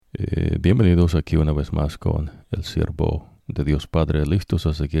Bienvenidos aquí una vez más con el siervo de Dios Padre, listos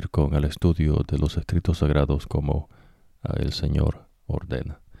a seguir con el estudio de los escritos sagrados como el Señor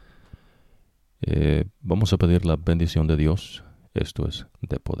ordena. Vamos a pedir la bendición de Dios, esto es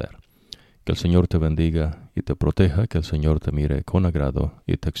de poder. Que el Señor te bendiga y te proteja, que el Señor te mire con agrado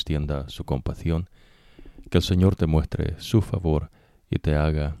y te extienda su compasión, que el Señor te muestre su favor y te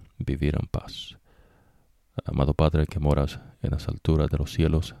haga vivir en paz. Amado Padre que moras en las alturas de los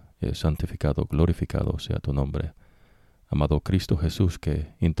cielos, santificado, glorificado sea tu nombre. Amado Cristo Jesús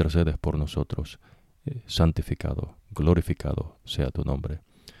que intercedes por nosotros, santificado, glorificado sea tu nombre.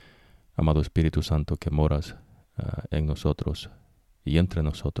 Amado Espíritu Santo que moras en nosotros y entre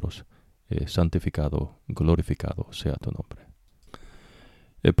nosotros, santificado, glorificado sea tu nombre.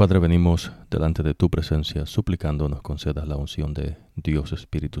 Padre, venimos delante de tu presencia suplicando nos concedas la unción de Dios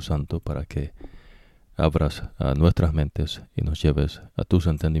Espíritu Santo para que abras a nuestras mentes y nos lleves a tus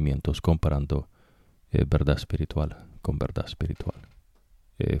entendimientos comparando verdad espiritual con verdad espiritual.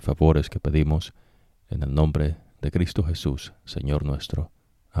 Favores que pedimos en el nombre de Cristo Jesús, Señor nuestro.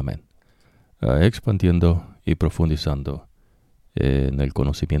 Amén. Expandiendo y profundizando en el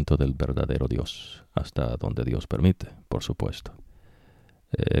conocimiento del verdadero Dios, hasta donde Dios permite, por supuesto.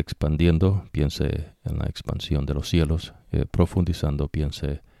 Expandiendo, piense en la expansión de los cielos. Profundizando,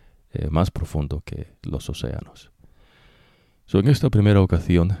 piense más profundo que los océanos. En esta primera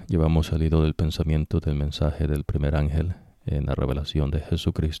ocasión llevamos al hilo del pensamiento del mensaje del primer ángel en la revelación de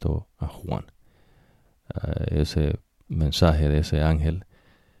Jesucristo a Juan. Ese mensaje de ese ángel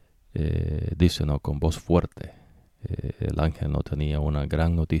dice, con voz fuerte, el ángel no tenía una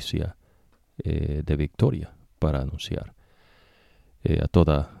gran noticia de victoria para anunciar a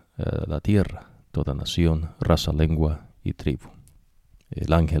toda la tierra, toda nación, raza, lengua y tribu.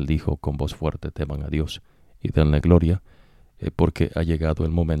 El ángel dijo con voz fuerte, teman a Dios y denle gloria, porque ha llegado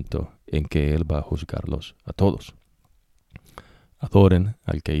el momento en que Él va a juzgarlos a todos. Adoren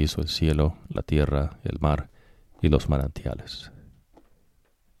al que hizo el cielo, la tierra, el mar y los manantiales.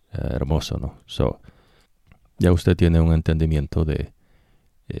 Hermoso, ¿no? Ya usted tiene un entendimiento de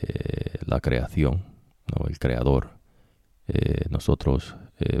la creación, ¿no? El creador. Nosotros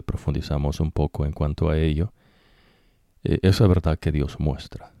profundizamos un poco en cuanto a ello. Esa verdad que Dios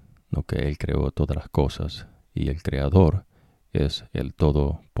muestra, ¿no? Que Él creó todas las cosas y el creador es el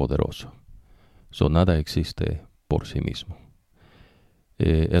Todopoderoso. Nada existe por sí mismo.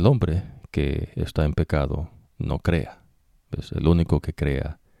 El hombre que está en pecado no crea. ¿Ves? El único que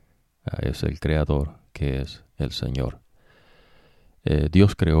crea es el creador, que es el Señor.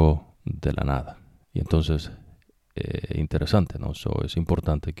 Dios creó de la nada. Y entonces, interesante, ¿no? Es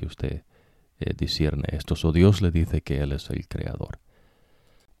importante que usted discierne esto. Dios le dice que Él es el creador.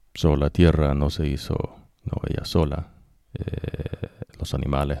 La tierra no se hizo ella sola. Los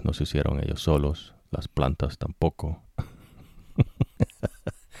animales no se hicieron ellos solos. Las plantas tampoco.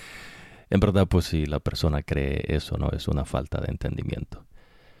 En verdad, pues si la persona cree eso, no es una falta de entendimiento.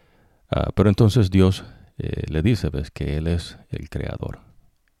 Pero entonces Dios le dice, ves, que Él es el creador.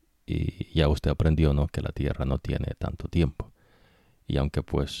 Y ya usted aprendió, ¿no? Que la tierra no tiene tanto tiempo. Y aunque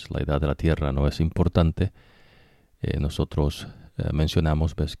pues la edad de la tierra no es importante, nosotros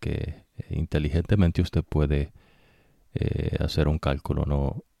mencionamos, ves, que inteligentemente usted puede hacer un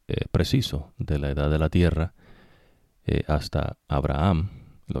cálculo preciso de la edad de la tierra hasta Abraham.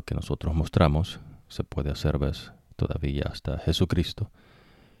 Lo que nosotros mostramos se puede hacer, ves, todavía hasta Jesucristo.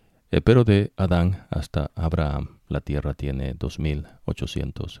 Pero de Adán hasta Abraham la tierra tiene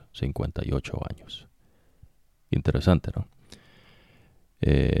 2858 años. Interesante, ¿no?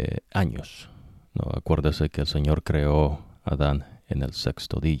 Años. ¿No? Acuérdese que el Señor creó a Adán en el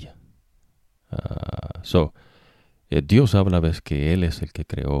sexto día. Dios habla, ves, que Él es el que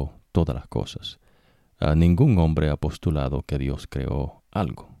creó todas las cosas. Ningún hombre ha postulado que Dios creó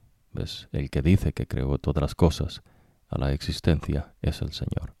algo. ¿Ves? El que dice que creó todas las cosas a la existencia es el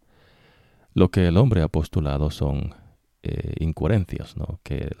Señor. Lo que el hombre ha postulado son incoherencias, ¿no?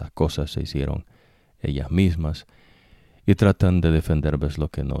 Que las cosas se hicieron ellas mismas y tratan de defender, ves, lo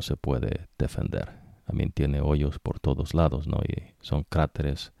que no se puede defender. También tiene hoyos por todos lados, ¿no? Y son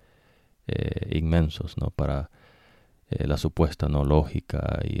cráteres inmensos, ¿no? Para la supuesta no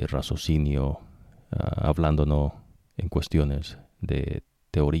lógica y raciocinio, hablando no en cuestiones de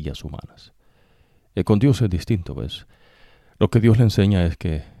teorías humanas. Con Dios es distinto, ¿ves? Lo que Dios le enseña es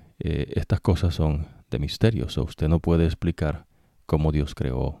que estas cosas son de misterios. Usted no puede explicar cómo Dios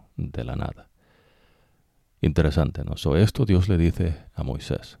creó de la nada. Interesante, ¿no? Esto Dios le dice a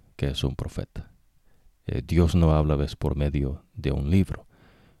Moisés, que es un profeta. Dios no habla, ves, por medio de un libro.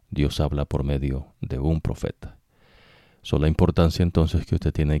 Dios habla por medio de un profeta. La importancia entonces que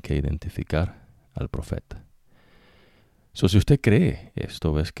usted tiene que identificar al profeta. Si usted cree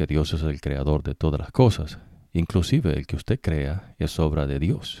esto, ves que Dios es el creador de todas las cosas, inclusive el que usted crea es obra de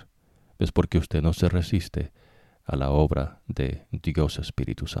Dios. Es porque usted no se resiste a la obra de Dios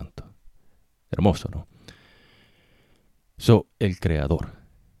Espíritu Santo. Hermoso, ¿no? El creador,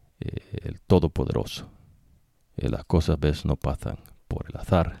 el todopoderoso. Las cosas, ves, no pasan por el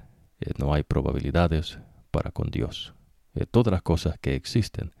azar. No hay probabilidades para con Dios. Todas las cosas que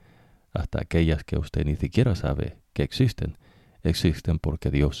existen, hasta aquellas que usted ni siquiera sabe que existen, existen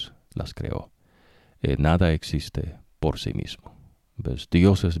porque Dios las creó. Nada existe por sí mismo. ¿Ves?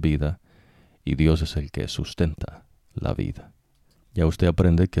 Dios es vida y Dios es el que sustenta la vida. Ya usted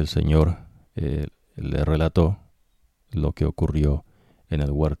aprende que el Señor le relató lo que ocurrió en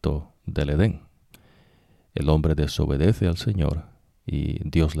el huerto del Edén. El hombre desobedece al Señor y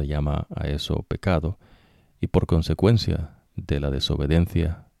Dios le llama a eso pecado, y por consecuencia de la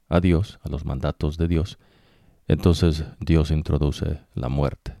desobediencia a Dios, a los mandatos de Dios, entonces Dios introduce la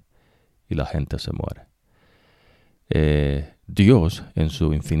muerte y la gente se muere. Dios, en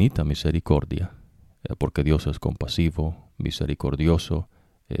su infinita misericordia, porque Dios es compasivo, misericordioso,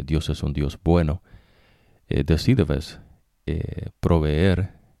 Dios es un Dios bueno, decide,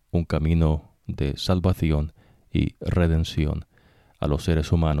 proveer un camino de salvación y redención a los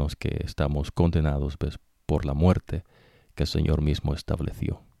seres humanos que estamos condenados, por la muerte que el Señor mismo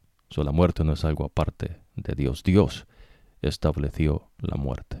estableció. La muerte no es algo aparte de Dios. Dios estableció la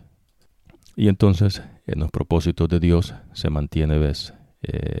muerte. Y entonces, en los propósitos de Dios se mantiene,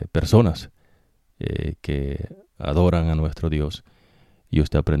 personas que adoran a nuestro Dios. Y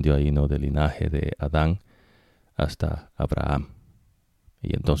usted aprendió ahí, ¿no?, del linaje de Adán hasta Abraham.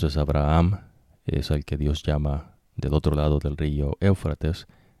 Y entonces Abraham es el que Dios llama del otro lado del río Éufrates,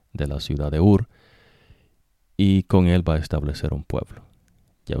 de la ciudad de Ur, y con él va a establecer un pueblo.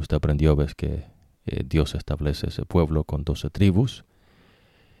 Ya usted aprendió, que Dios establece ese pueblo con 12 tribus.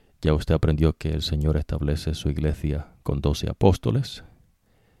 Ya usted aprendió que el Señor establece su iglesia con 12 apóstoles.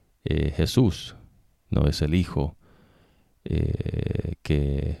 Jesús no es el hijo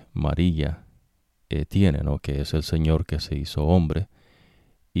que María tiene, ¿no?, que es el Señor que se hizo hombre,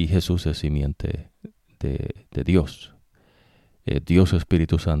 y Jesús es simiente de Dios. Dios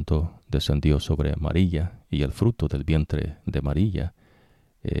Espíritu Santo descendió sobre María, y el fruto del vientre de María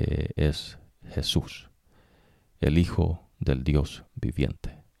es Jesús, el Hijo del Dios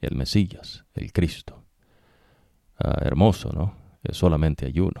viviente, el Mesías, el Cristo. Hermoso, ¿no? Solamente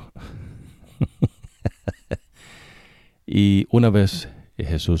hay uno. Y una vez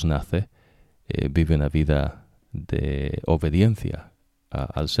Jesús nace, vive una vida de obediencia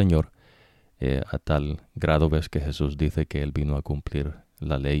al Señor, a tal grado, que Jesús dice que Él vino a cumplir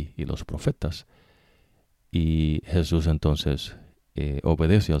la ley y los profetas. Y Jesús entonces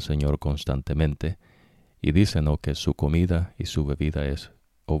obedece al Señor constantemente, y dice, ¿no?, que su comida y su bebida es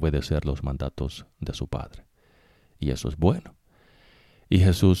obedecer los mandatos de su Padre. Y eso es bueno. Y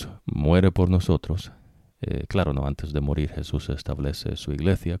Jesús muere por nosotros. Claro, no, antes de morir Jesús establece su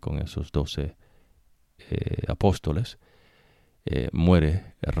iglesia con esos 12 apóstoles.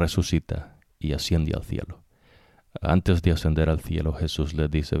 Muere, resucita y asciende al cielo. Antes de ascender al cielo, Jesús le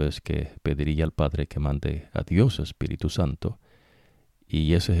dice, que pediría al Padre que mande a Dios Espíritu Santo,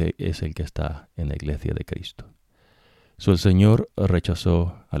 y ese es el que está en la iglesia de Cristo. El Señor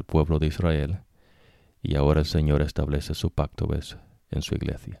rechazó al pueblo de Israel, y ahora el Señor establece su pacto, en su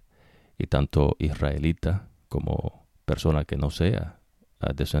iglesia. Y tanto israelita como persona que no sea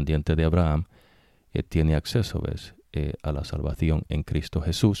descendiente de Abraham, tiene acceso, a la salvación en Cristo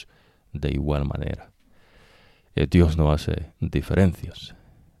Jesús de igual manera. Dios no hace diferencias,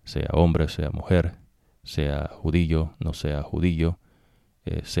 sea hombre, sea mujer, sea judío, no sea judío,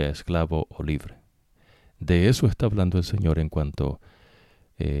 sea esclavo o libre. De eso está hablando el Señor en cuanto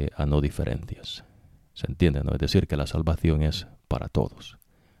a no diferencias. ¿Se entiende, no? Es decir, que la salvación es para todos.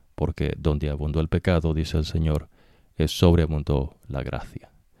 Porque donde abundó el pecado, dice el Señor, sobreabundó la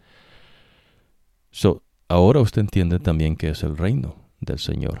gracia. Ahora usted entiende también que es el reino del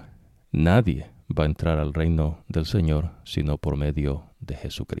Señor. Nadie va a entrar al reino del Señor sino por medio de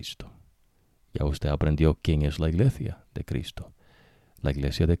Jesucristo. Ya usted aprendió quién es la iglesia de Cristo. La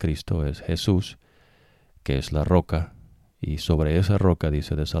iglesia de Cristo es Jesús, que es la roca, y sobre esa roca,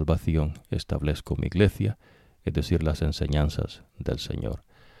 dice, de salvación, establezco mi iglesia, es decir, las enseñanzas del Señor.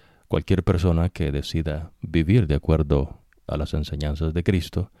 Cualquier persona que decida vivir de acuerdo a las enseñanzas de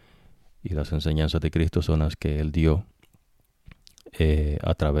Cristo, y las enseñanzas de Cristo son las que Él dio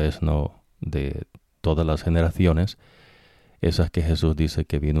a través de todas las generaciones, esas que Jesús dice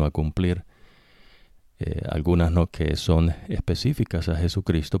que vino a cumplir, algunas no que son específicas a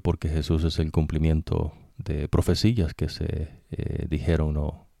Jesucristo, porque Jesús es el cumplimiento de profecías que se dijeron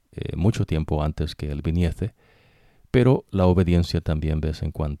mucho tiempo antes que Él viniese, pero la obediencia también ves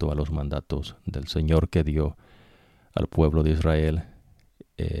en cuanto a los mandatos del Señor que dio al pueblo de Israel,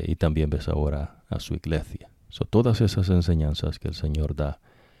 y también ves ahora a su iglesia. Todas esas enseñanzas que el Señor da,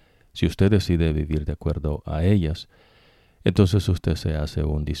 si usted decide vivir de acuerdo a ellas, entonces usted se hace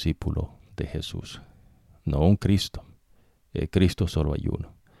un discípulo de Jesús, no un Cristo. Cristo solo hay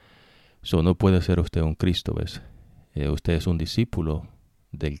uno. No puede ser usted un Cristo, ¿ves? Usted es un discípulo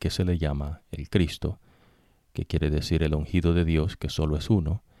del que se le llama el Cristo, que quiere decir el ungido de Dios, que solo es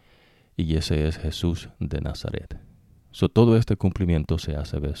uno, y ese es Jesús de Nazaret. Todo este cumplimiento se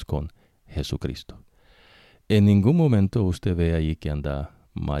hace, ¿ves?, con Jesucristo. En ningún momento usted ve ahí que anda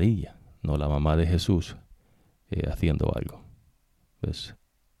María, no la mamá de Jesús, haciendo algo. ¿Ves?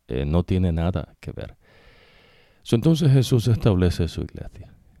 No tiene nada que ver. Entonces Jesús establece su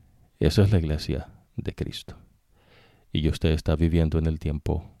iglesia. Esa es la iglesia de Cristo. Y usted está viviendo en el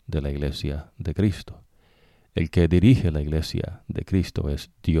tiempo de la iglesia de Cristo. El que dirige la iglesia de Cristo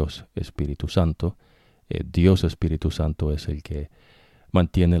es Dios Espíritu Santo. Dios Espíritu Santo es el que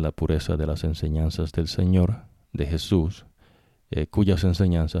mantiene la pureza de las enseñanzas del Señor, de Jesús, cuyas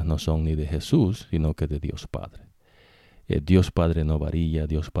enseñanzas no son ni de Jesús, sino que de Dios Padre. Dios Padre no varía,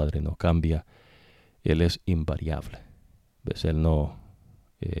 Dios Padre no cambia, Él es invariable. ¿Ves? Él no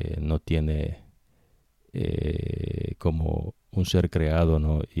tiene como un ser creado,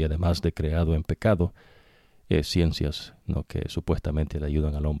 ¿no?, y además de creado en pecado, ciencias, ¿no?, que supuestamente le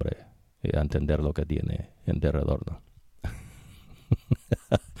ayudan al hombre a entender lo que tiene en derredor, ¿no?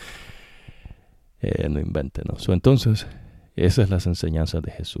 No invente, ¿no? Entonces, esas son las enseñanzas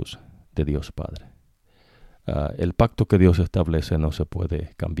de Jesús, de Dios Padre. El pacto que Dios establece no se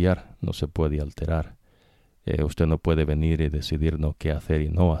puede cambiar, no se puede alterar. Usted no puede venir y decidir qué hacer y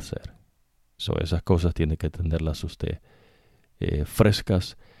no hacer. Esas cosas tiene que tenerlas usted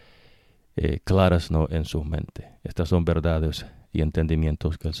frescas, claras, ¿no?, en su mente. Estas son verdades y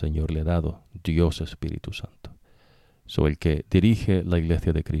entendimientos que el Señor le ha dado, Dios Espíritu Santo. El que dirige la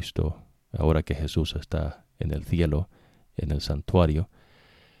iglesia de Cristo, ahora que Jesús está en el cielo, en el santuario,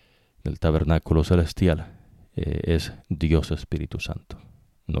 en el tabernáculo celestial, es Dios Espíritu Santo,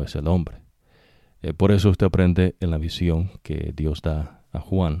 no es el hombre. Por eso usted aprende en la visión que Dios da a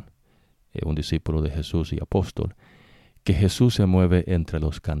Juan, un discípulo de Jesús y apóstol, que Jesús se mueve entre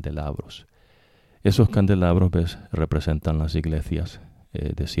los candelabros. Esos candelabros, ¿ves?, representan las iglesias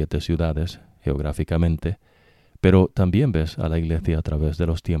de 7 ciudades geográficamente, pero también ves a la iglesia a través de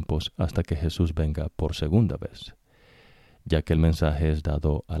los tiempos hasta que Jesús venga por segunda vez, ya que el mensaje es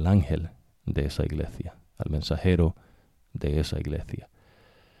dado al ángel de esa iglesia, al mensajero de esa iglesia.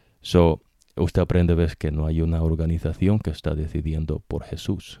 Usted aprende, ves, que no hay una organización que está decidiendo por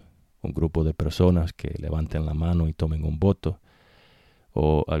Jesús, un grupo de personas que levanten la mano y tomen un voto,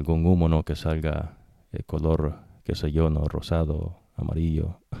 o algún humo, ¿no?, que salga color, qué sé yo, ¿no?, rosado,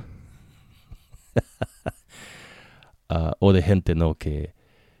 amarillo, o de gente, ¿no?, que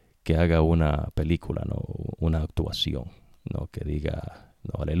haga una película, ¿no?, una actuación, ¿no?, que diga,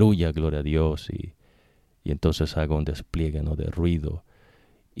 no, aleluya, gloria a Dios, y entonces haga un despliegue, ¿no?, de ruido,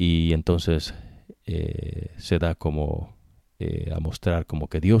 y entonces se da como a mostrar como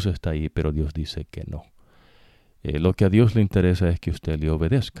que Dios está ahí, pero Dios dice que no. Lo que a Dios le interesa es que usted le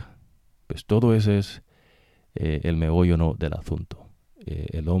obedezca. Pues todo ese es el meollo, ¿no?, del asunto.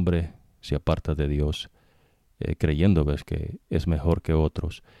 El hombre se aparta de Dios creyendo, ves, que es mejor que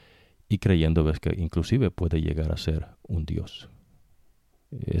otros, y creyendo, ves, que inclusive puede llegar a ser un Dios.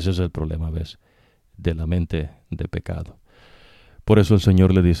 Ese es el problema, ves, de la mente de pecado. Por eso el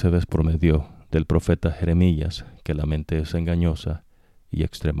Señor le dice, ves, por medio del profeta Jeremías, que la mente es engañosa y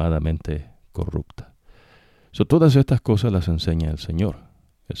extremadamente corrupta. Todas estas cosas las enseña el Señor.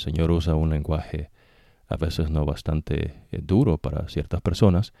 El Señor usa un lenguaje a veces no bastante duro para ciertas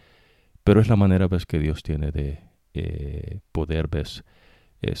personas, pero es la manera, ves, que Dios tiene de poder, ves,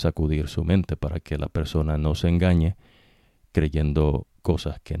 sacudir su mente para que la persona no se engañe creyendo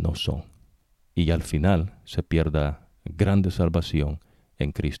cosas que no son. Y al final se pierda grande salvación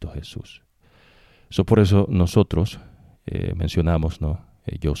en Cristo Jesús. Por eso nosotros mencionamos, ¿no?,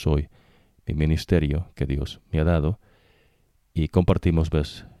 yo soy mi ministerio que Dios me ha dado, y compartimos,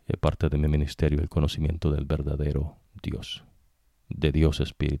 ves, parte de mi ministerio, el conocimiento del verdadero Dios, de Dios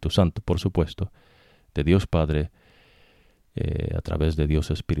Espíritu Santo, por supuesto, de Dios Padre, a través de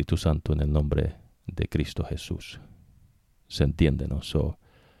Dios Espíritu Santo, en el nombre de Cristo Jesús. ¿Se entiende, no?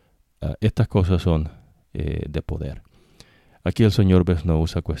 Estas cosas son de poder. Aquí el Señor, ves, no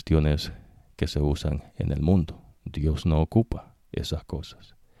usa cuestiones que se usan en el mundo. Dios no ocupa esas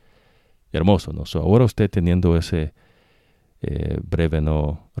cosas. Hermoso, ¿no? Ahora usted teniendo ese breve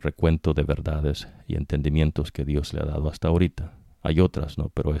recuento de verdades y entendimientos que Dios le ha dado hasta ahorita. Hay otras, ¿no?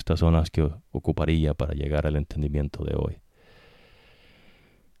 Pero estas son las que ocuparía para llegar al entendimiento de hoy,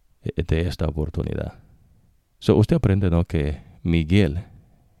 de esta oportunidad. Usted aprende, ¿no?, que Miguel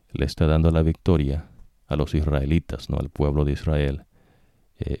le está dando la victoria a los israelitas, ¿no?, al pueblo de Israel,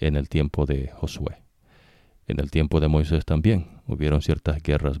 en el tiempo de Josué. En el tiempo de Moisés también hubieron ciertas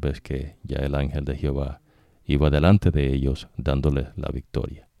guerras, ves que ya el ángel de Jehová iba delante de ellos dándole la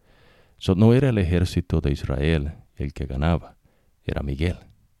victoria. No era el ejército de Israel el que ganaba, era Miguel.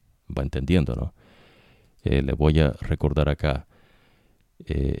 Va entendiendo, ¿no? Le voy a recordar acá,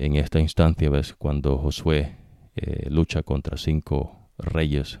 en esta instancia, ves, cuando Josué lucha contra 5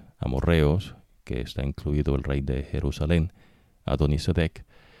 reyes amorreos, que está incluido el rey de Jerusalén, Adonisedec.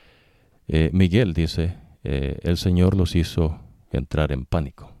 Miguel dice, el Señor los hizo entrar en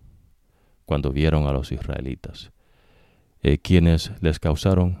pánico cuando vieron a los israelitas, quienes les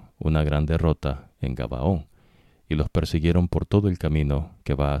causaron una gran derrota en Gabaón y los persiguieron por todo el camino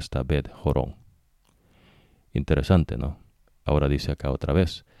que va hasta Bet-Jorón. Interesante, ¿no? Ahora dice acá otra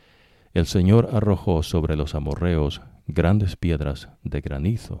vez, el Señor arrojó sobre los amorreos grandes piedras de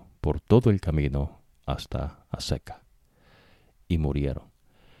granizo por todo el camino hasta Aseca, y murieron.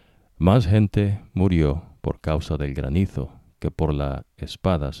 Más gente murió por causa del granizo que por las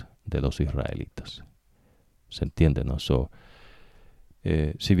espadas de los israelitas. ¿Se entiende, no?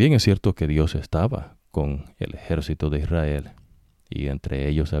 Si bien es cierto que Dios estaba con el ejército de Israel, y entre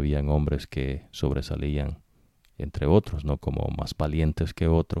ellos habían hombres que sobresalían entre otros, ¿no?, como más valientes que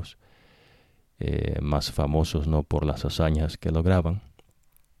otros, más famosos, ¿no?, por las hazañas que lograban,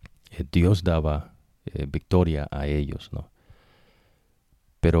 Dios daba victoria a ellos, ¿no?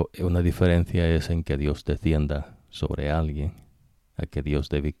 Pero una diferencia es en que Dios descienda sobre alguien, a que Dios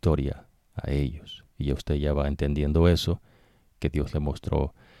dé victoria a ellos. Y usted ya va entendiendo eso, que Dios le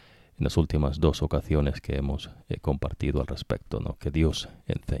mostró en las últimas 2 ocasiones que hemos compartido al respecto, ¿no?, que Dios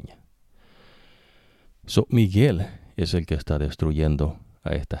enseña. Miguel es el que está destruyendo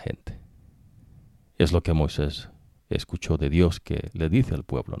a esta gente. Es lo que Moisés escuchó de Dios, que le dice al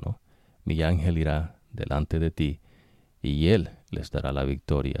pueblo, ¿no? Mi ángel irá delante de ti y él les dará la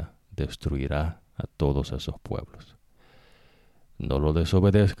victoria, destruirá a todos esos pueblos. No lo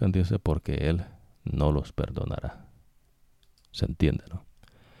desobedezcan, dice, porque él no los perdonará. ¿Se entiende, no?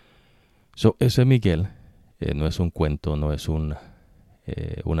 Ese Miguel no es un cuento, no es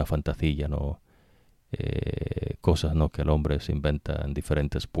una fantasía, no cosas, ¿no?, que el hombre se inventa en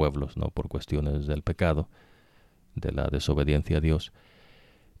diferentes pueblos, ¿no?, por cuestiones del pecado, de la desobediencia a Dios.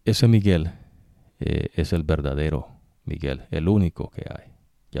 Ese Miguel es el verdadero Miguel, el único que hay.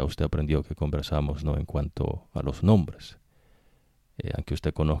 Ya usted aprendió que conversamos, ¿no?, en cuanto a los nombres. Aunque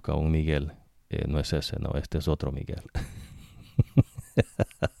usted conozca a un Miguel, no es ese, no, este es otro Miguel.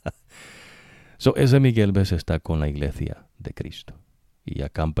 Ese Miguel, ves, está con la iglesia de Cristo y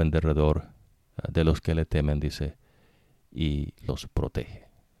acampa en derredor de los que le temen, dice, y los protege,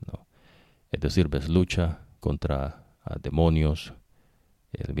 ¿no? Es decir, ves, lucha contra demonios,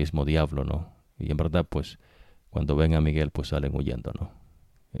 el mismo diablo, ¿no? Y en verdad, pues, cuando ven a Miguel, pues salen huyendo, ¿no?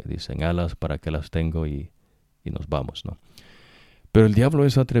 Dicen, alas, ¿para qué las tengo? Y nos vamos, ¿no? Pero el diablo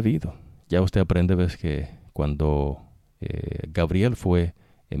es atrevido. Ya usted aprende, ves, que cuando Gabriel fue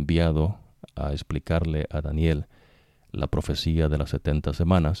enviado a explicarle a Daniel la profecía de las 70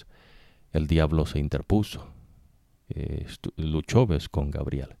 semanas, el diablo se interpuso, luchó, ves, con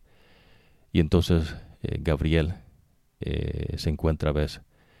Gabriel. Y entonces Gabriel se encuentra, ves,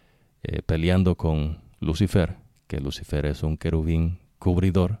 peleando con Lucifer, que Lucifer es un querubín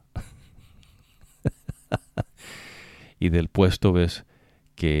cubridor, y del puesto, ves,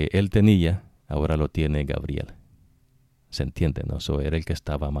 que él tenía, ahora lo tiene Gabriel. ¿Se entiende, no? Era el que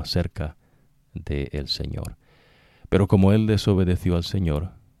estaba más cerca del Señor. Pero como él desobedeció al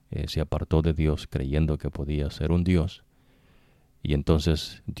Señor, se apartó de Dios creyendo que podía ser un Dios, y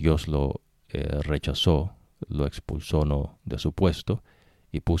entonces Dios lo rechazó, lo expulsó, ¿no?, de su puesto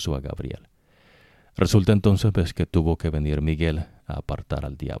y puso a Gabriel. Resulta entonces, ves, que tuvo que venir Miguel a apartar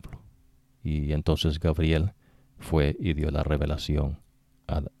al diablo. Y entonces Gabriel fue y dio la revelación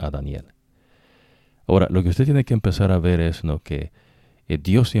a Daniel. Ahora, lo que usted tiene que empezar a ver es, ¿no?, que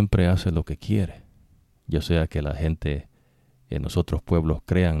Dios siempre hace lo que quiere. Ya sea que la gente en los otros pueblos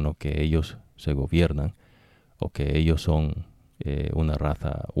crean, ¿no?, que ellos se gobiernan, o que ellos son una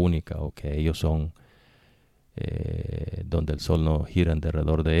raza única, o que ellos son donde el sol no gira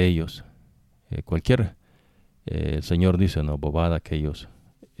alrededor de ellos. El Señor dice, no, bobada que ellos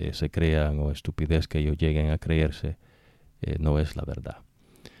se crean o estupidez que ellos lleguen a creerse, no es la verdad.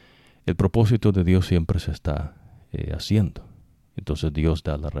 El propósito de Dios siempre se está haciendo. Entonces Dios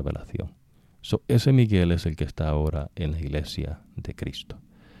da la revelación. Ese Miguel es el que está ahora en la iglesia de Cristo.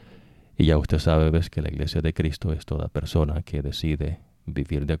 Y ya usted sabe, ves, que la iglesia de Cristo es toda persona que decide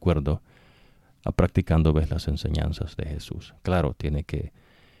vivir de acuerdo a practicando, ves, las enseñanzas de Jesús. Claro, tiene que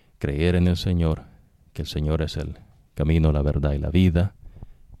creer en el Señor, que el Señor es el camino, la verdad y la vida,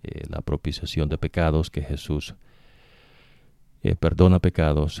 la propiciación de pecados, que Jesús perdona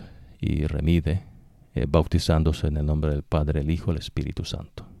pecados y remite, bautizándose en el nombre del Padre, el Hijo, el Espíritu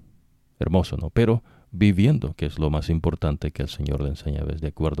Santo. Hermoso, ¿no? Pero viviendo, que es lo más importante que el Señor le enseña, ¿ves? De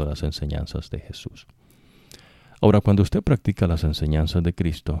acuerdo a las enseñanzas de Jesús. Ahora, cuando usted practica las enseñanzas de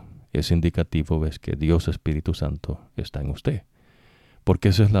Cristo, es indicativo, ¿ves? Que Dios Espíritu Santo está en usted. Porque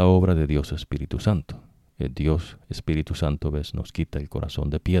esa es la obra de Dios Espíritu Santo. El Dios Espíritu Santo, ¿ves? Nos quita el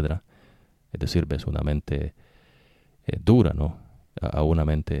corazón de piedra, es decir, ¿ves? Una mente dura, ¿no? A una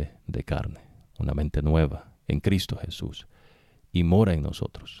mente de carne, una mente nueva en Cristo Jesús, y mora en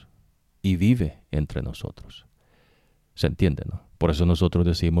nosotros, y vive entre nosotros. ¿Se entiende, no? Por eso nosotros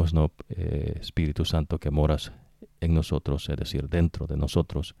decimos, no, Espíritu Santo, que moras en nosotros, es decir, dentro de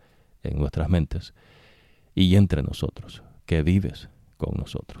nosotros, en nuestras mentes, y entre nosotros, que vives con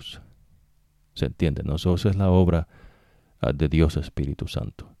nosotros. ¿Se entiende? Nosotros es la obra de Dios Espíritu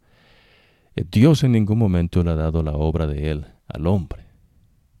Santo. Dios en ningún momento le ha dado la obra de Él al hombre,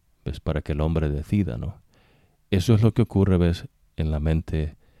 ¿ves? Para que el hombre decida, ¿no? Eso es lo que ocurre, ¿ves? En la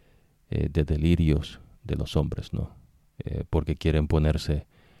mente de delirios de los hombres, ¿no? Porque quieren ponerse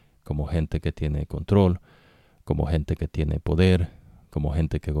como gente que tiene control, como gente que tiene poder, como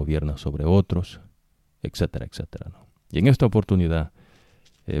gente que gobierna sobre otros, etcétera, etcétera, ¿no? Y en esta oportunidad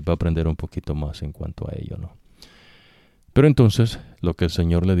va a aprender un poquito más en cuanto a ello, ¿no? Pero entonces lo que el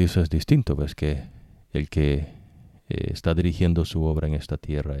Señor le dice es distinto, ves, que el que está dirigiendo su obra en esta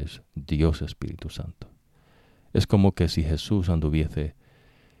tierra es Dios Espíritu Santo. Es como que si Jesús anduviese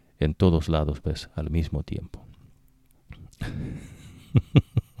en todos lados, ves, al mismo tiempo.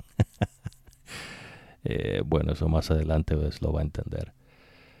 Bueno, eso más adelante, ves, lo va a entender.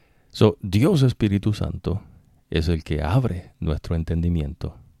 Dios Espíritu Santo es el que abre nuestro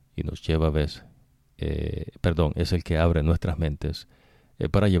entendimiento y nos lleva, ves, es el que abre nuestras mentes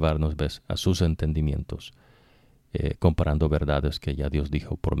para llevarnos, ves, a sus entendimientos, comparando verdades que ya Dios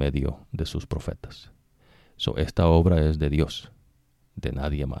dijo por medio de sus profetas. Esta obra es de Dios, de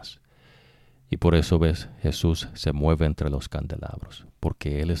nadie más. Y por eso, ves, Jesús se mueve entre los candelabros,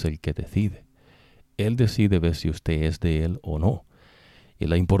 porque Él es el que decide. Él decide, ves, si usted es de Él o no. Y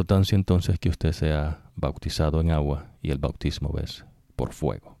la importancia entonces es que usted sea bautizado en agua y el bautismo, ves, por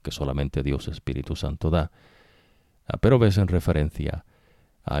fuego, que solamente Dios Espíritu Santo da. Pero ves, en referencia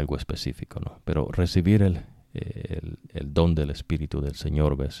a algo específico, ¿no? Pero recibir el don del Espíritu del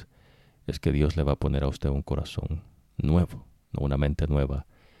Señor, ves, es que Dios le va a poner a usted un corazón nuevo, ¿no? Una mente nueva,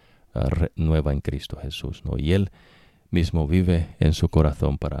 nueva en Cristo Jesús, ¿no? Y Él mismo vive en su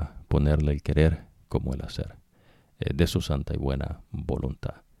corazón para ponerle el querer como el hacer, de su santa y buena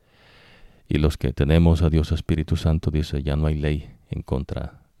voluntad. Y los que tenemos a Dios Espíritu Santo, dice, ya no hay ley en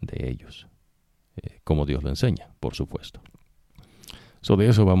contra de ellos, como Dios lo enseña, por supuesto. De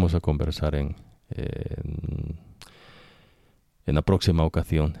eso vamos a conversar en la próxima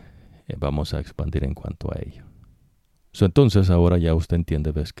ocasión. Vamos a expandir en cuanto a ello. Entonces ahora ya usted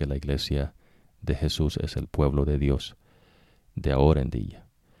entiende, ves, que la iglesia de Jesús es el pueblo de Dios de ahora en día.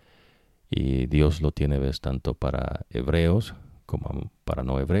 Y Dios lo tiene, ves, tanto para hebreos como para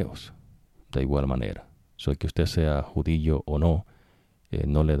no hebreos, de igual manera. Que usted sea judío o no,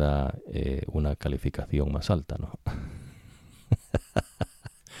 no le da una calificación más alta, ¿no?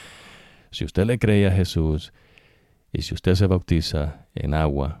 Si usted le cree a Jesús y si usted se bautiza en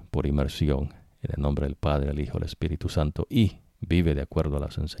agua por inmersión, en el nombre del Padre, el Hijo, el Espíritu Santo, y vive de acuerdo a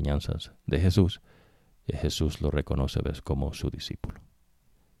las enseñanzas de Jesús, Jesús lo reconoce, ves, como su discípulo.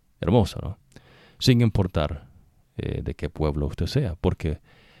 Hermoso, ¿no? Sin importar de qué pueblo usted sea, porque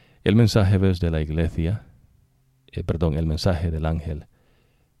el mensaje, ves, de la iglesia, el mensaje del ángel,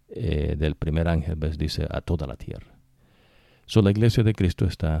 del primer ángel, ves, dice a toda la tierra. La iglesia de Cristo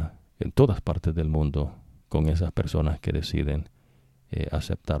está en todas partes del mundo con esas personas que deciden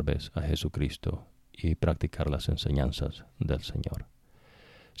aceptar, ves, a Jesucristo y practicar las enseñanzas del Señor,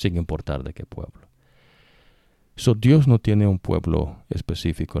 sin importar de qué pueblo. Dios no tiene un pueblo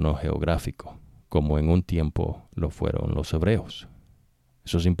específico, no geográfico, como en un tiempo lo fueron los hebreos.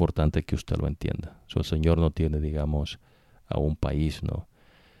 Eso es importante que usted lo entienda. El Señor no tiene, digamos, a un país, ¿no?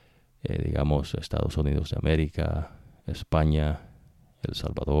 Digamos, Estados Unidos de América, España, El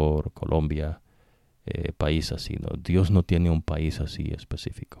Salvador, Colombia, país así, ¿no? Dios no tiene un país así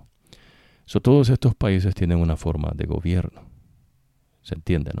específico. Todos estos países tienen una forma de gobierno. ¿Se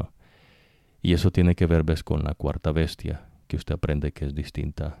entiende, no? Y eso tiene que ver, ves, con la cuarta bestia, que usted aprende que es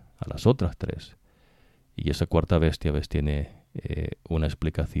distinta a las otras tres. Y esa cuarta bestia, ves, tiene una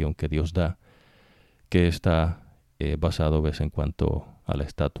explicación que Dios da, que está basado, ves, en cuanto a la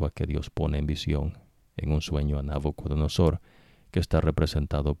estatua que Dios pone en visión en un sueño a Nabucodonosor, que está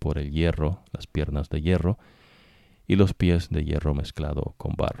representado por el hierro, las piernas de hierro y los pies de hierro mezclado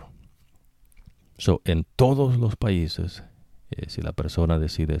con barro. En todos los países, si la persona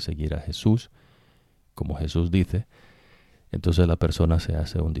decide seguir a Jesús, como Jesús dice, entonces la persona se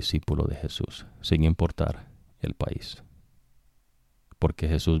hace un discípulo de Jesús, sin importar el país. Porque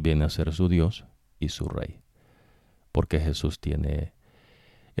Jesús viene a ser su Dios y su Rey. Porque Jesús tiene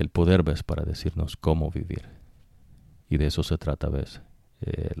el poder, ves, para decirnos cómo vivir. Y de eso se trata, ves,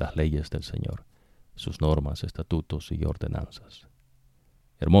 las leyes del Señor, sus normas, estatutos y ordenanzas.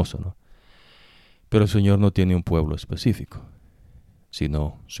 Hermoso, ¿no? Pero el Señor no tiene un pueblo específico,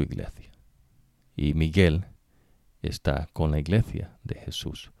 sino su iglesia. Y Miguel está con la iglesia de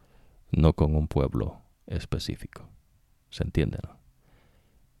Jesús, no con un pueblo específico. ¿Se entiende, no?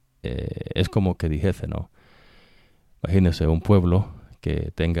 Es como que dijese, ¿no? Imagínese un pueblo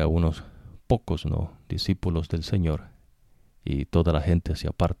que tenga unos pocos, ¿no?, discípulos del Señor, y toda la gente se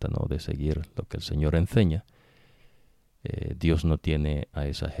aparta, ¿no?, de seguir lo que el Señor enseña. Dios no tiene a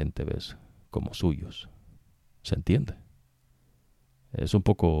esa gente, ¿ves?, como suyos. ¿Se entiende? Es un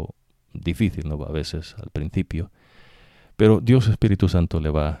poco difícil, ¿no?, a veces al principio, pero Dios Espíritu Santo le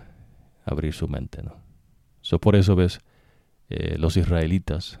va a abrir su mente, ¿no? Por eso, ves, los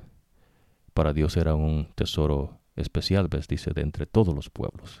israelitas para Dios eran un tesoro especial, ves, dice, de entre todos los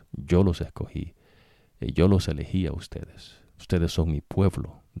pueblos. Yo los escogí, yo los elegí a ustedes. Ustedes son mi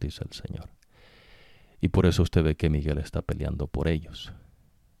pueblo, dice el Señor. Y por eso usted ve que Miguel está peleando por ellos.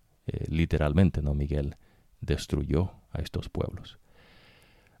 Literalmente, ¿no? Miguel destruyó a estos pueblos.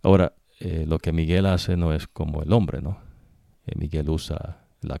 Ahora, lo que Miguel hace no es como el hombre, ¿no? Miguel usa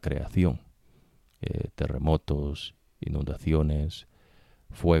la creación, terremotos, inundaciones,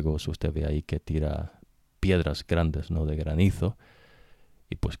 fuegos. Usted ve ahí que tira piedras grandes, ¿no?, de granizo,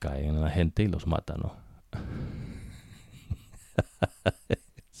 y pues caen en la gente y los mata, ¿no?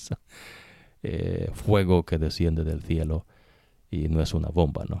 Fuego que desciende del cielo y no es una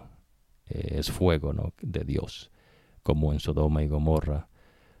bomba, ¿no? Es fuego, ¿no?, de Dios, como en Sodoma y Gomorra,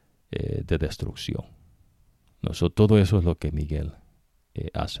 de destrucción. ¿No? Todo eso es lo que Miguel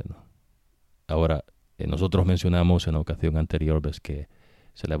hace, ¿no? Ahora, nosotros mencionamos en ocasión anterior, ves, que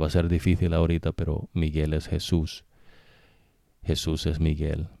se le va a hacer difícil ahorita, pero Miguel es Jesús. Jesús es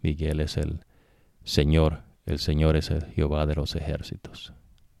Miguel. Miguel es el Señor. El Señor es el Jehová de los ejércitos.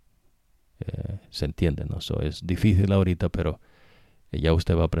 ¿Se entiende, no? Es difícil ahorita, pero ya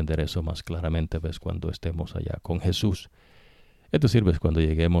usted va a aprender eso más claramente, ves, cuando estemos allá con Jesús. Es decir, ves, cuando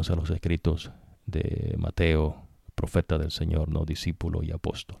lleguemos a los escritos de Mateo, profeta del Señor, no discípulo y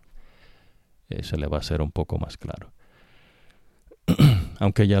apóstol. Se le va a hacer un poco más claro.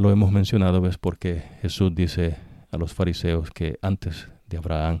 Aunque ya lo hemos mencionado, ves, porque Jesús dice a los fariseos que antes de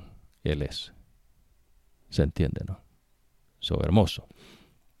Abraham Él es. ¿Se entiende, no? Hermoso.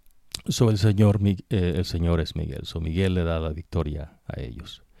 El Señor es Miguel. Miguel le da la victoria a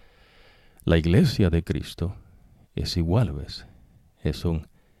ellos. La iglesia de Cristo es igual, ¿ves? Es un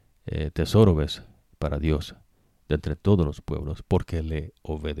tesoro, ¿ves?, para Dios de entre todos los pueblos, porque le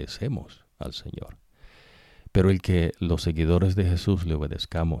obedecemos al Señor. Pero el que los seguidores de Jesús le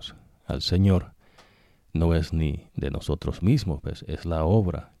obedezcamos al Señor no es ni de nosotros mismos, ¿ves? Es la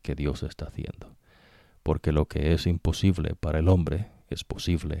obra que Dios está haciendo. Porque lo que es imposible para el hombre es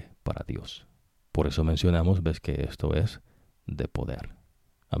posible para Dios. Por eso mencionamos, ves, que esto es de poder.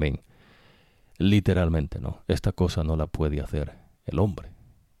 Amén. Literalmente, ¿no? Esta cosa no la puede hacer el hombre.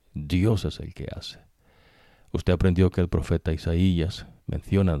 Dios es el que hace. Usted aprendió que el profeta Isaías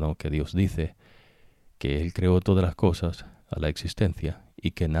menciona, ¿no?, que Dios dice que Él creó todas las cosas a la existencia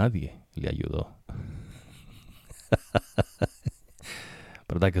y que nadie le ayudó.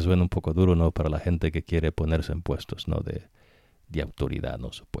 ¿Verdad que suena un poco duro, no?, para la gente que quiere ponerse en puestos, ¿no?, de autoridad,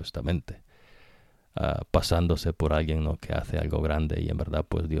 ¿no?, supuestamente. Pasándose por alguien, ¿no?, que hace algo grande y en verdad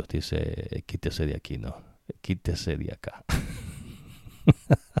pues Dios dice, quítese de aquí, ¿no? Quítese de acá.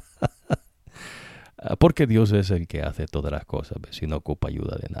 Porque Dios es el que hace todas las cosas, ¿ves?, y no ocupa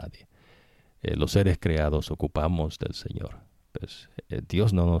ayuda de nadie. Los seres creados ocupamos del Señor. ¿Ves?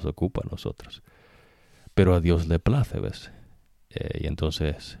 Dios no nos ocupa a nosotros. Pero a Dios le place, ¿ves? Y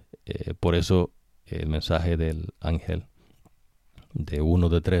entonces, por eso el mensaje del ángel de uno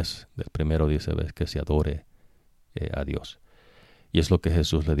de tres. Del primero dice, ves, que se adore a Dios. Y es lo que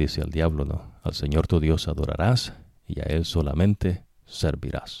Jesús le dice al diablo, ¿no? Al Señor tu Dios adorarás y a Él solamente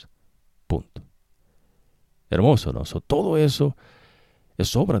servirás. Punto. Hermoso, ¿no? Todo eso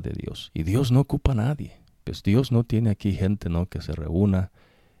es obra de Dios y Dios no ocupa a nadie. Pues Dios no tiene aquí gente, ¿no?, que se reúna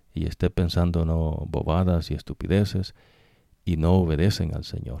y esté pensando, ¿no?, bobadas y estupideces y no obedecen al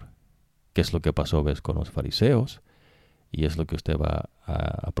Señor. ¿Qué es lo que pasó, ves, con los fariseos? Y es lo que usted va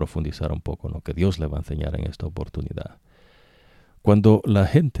a profundizar un poco, ¿no?, que Dios le va a enseñar en esta oportunidad. Cuando la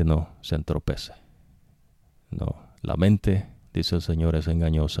gente no se entropece, no, la mente, dice el Señor, es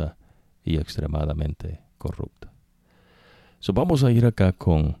engañosa y extremadamente corrupta. So, vamos a ir acá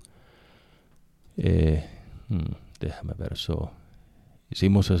con, déjame ver,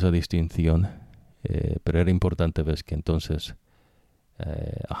 hicimos esa distinción, pero era importante, ves, que entonces,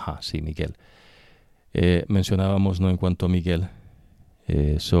 sí, Miguel. Mencionábamos, ¿no?, en cuanto a Miguel,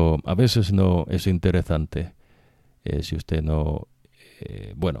 a veces no es interesante, si usted no,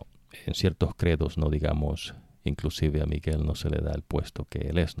 en ciertos credos, no digamos, inclusive a Miguel no se le da el puesto que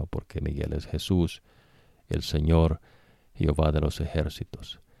él es, ¿no?, porque Miguel es Jesús, el Señor, Jehová de los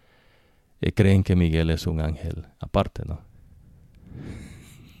ejércitos. Creen que Miguel es un ángel aparte, ¿no?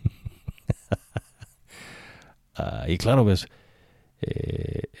 Y claro, ves,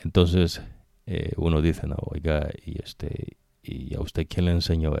 entonces uno dice, no, oiga, y a usted quién le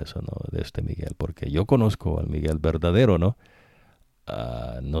enseñó eso, ¿no?, de este Miguel, porque yo conozco al Miguel verdadero, ¿no?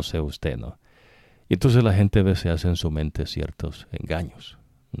 No sé usted, ¿no? Y entonces la gente, ve, se hace en su mente ciertos engaños,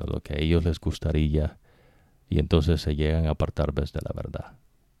 ¿no?, lo que a ellos les gustaría, y entonces se llegan a apartar, ves, de la verdad.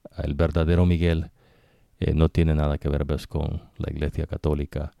 El verdadero Miguel no tiene nada que ver, ves, con la Iglesia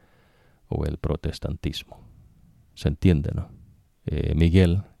Católica o el protestantismo. ¿Se entiende, no?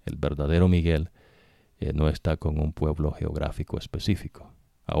 Miguel, el verdadero Miguel, no está con un pueblo geográfico específico,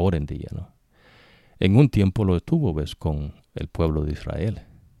 ahora en día, ¿no? En un tiempo lo tuvo, ves, con el pueblo de Israel.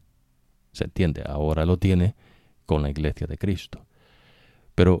 ¿Se entiende? Ahora lo tiene con la Iglesia de Cristo.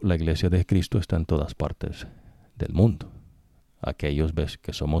 Pero la Iglesia de Cristo está en todas partes del mundo. Aquellos, ves,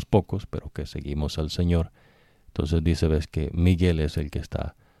 que somos pocos, pero que seguimos al Señor. Entonces dice, ves, que Miguel es el que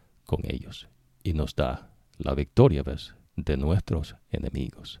está con ellos y nos da la victoria, ves, de nuestros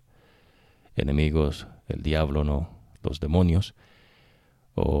enemigos. Enemigos, el diablo, ¿no?, los demonios,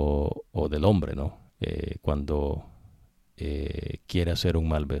 o del hombre, ¿no?, cuando quiere hacer un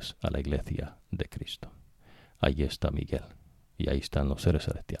mal, ves, a la Iglesia de Cristo. Ahí está Miguel y ahí están los seres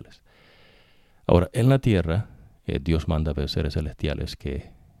celestiales. Ahora, en la tierra, Dios manda, ves, seres celestiales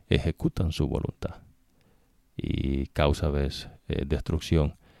que ejecutan su voluntad y causa, ves,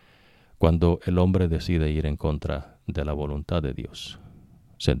 destrucción cuando el hombre decide ir en contra de la voluntad de Dios.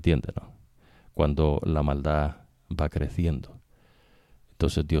 ¿Se entiende, no? Cuando la maldad va creciendo,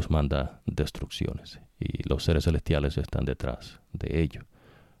 entonces Dios manda destrucciones y los seres celestiales están detrás de ello.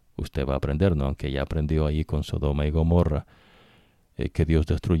 Usted va a aprender, ¿no?, aunque ya aprendió ahí con Sodoma y Gomorra, que Dios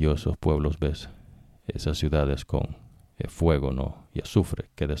destruyó esos pueblos, ves, esas ciudades con fuego, ¿no?, y azufre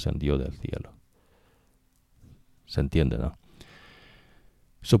que descendió del cielo. ¿Se entiende, no?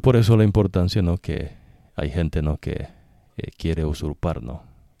 Por eso la importancia, ¿no?, que hay gente, ¿no?, que quiere usurpar, ¿no?,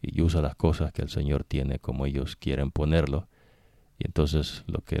 y usa las cosas que el Señor tiene como ellos quieren ponerlo. Y entonces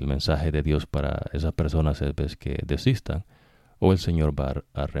lo que el mensaje de Dios para esas personas es, ves, que desistan, o el Señor va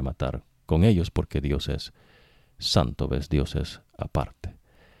a rematar con ellos, porque Dios es santo, ves, Dios es aparte.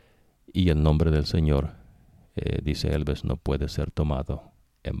 Y el nombre del Señor, dice él, ves, no puede ser tomado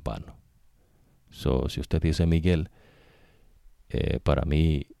en vano. Si usted dice Miguel, para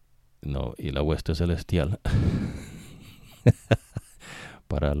mí, no, y la hueste celestial,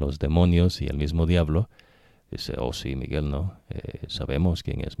 para los demonios y el mismo diablo, dice, oh sí, Miguel, no, sabemos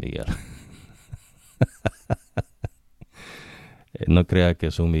quién es Miguel. No crea que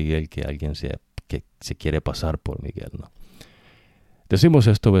es un Miguel que alguien que se quiere pasar por Miguel, ¿no? Decimos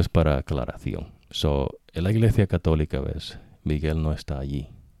esto, ves, para aclaración. En la Iglesia Católica, ves, Miguel no está allí.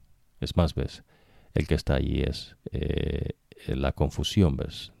 Es más, ves, el que está allí es la confusión,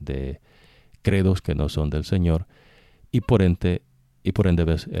 ves, de credos que no son del Señor, y por ende,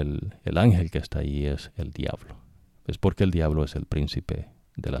 ves, el ángel que está allí es el diablo. Es porque el diablo es el príncipe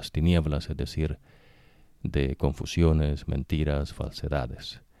de las tinieblas, es decir, de confusiones, mentiras,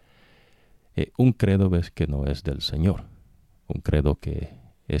 falsedades. Un credo, ves, que no es del Señor. Un credo que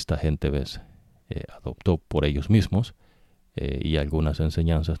esta gente, ves, adoptó por ellos mismos, y algunas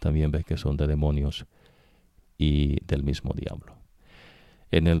enseñanzas también, ves, que son de demonios y del mismo diablo.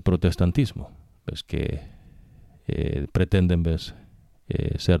 En el protestantismo, ves, que pretenden, ves,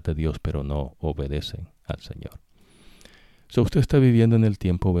 ser de Dios, pero no obedecen al Señor. So, usted está viviendo en el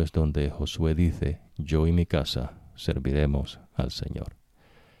tiempo, ¿ves?, donde Josué dice, yo y mi casa serviremos al Señor.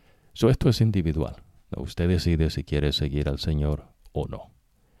 So, esto es individual, ¿no? Usted decide si quiere seguir al Señor o no.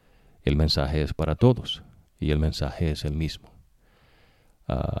 El mensaje es para todos y el mensaje es el mismo.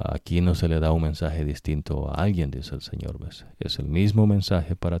 Aquí no se le da un mensaje distinto a alguien, dice el Señor, ¿ves? Es el mismo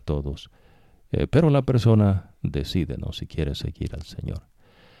mensaje para todos, pero la persona decide, ¿no?, si quiere seguir al Señor.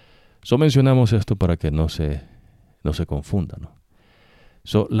 So, mencionamos esto para que no se confunda, ¿no?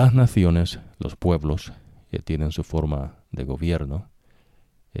 So, las naciones, los pueblos, tienen su forma de gobierno,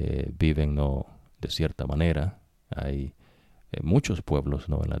 viven, ¿no?, de cierta manera. Hay muchos pueblos,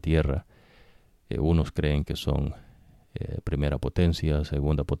 ¿no?, en la tierra. Unos creen que son primera potencia,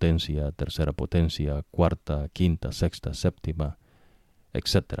 segunda potencia, tercera potencia, cuarta, quinta, sexta, séptima,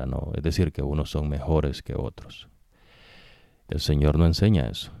 etcétera, ¿no? Es decir, que unos son mejores que otros. El Señor no enseña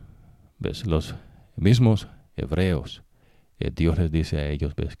eso. ¿Ves? Los mismos hebreos, Dios les dice a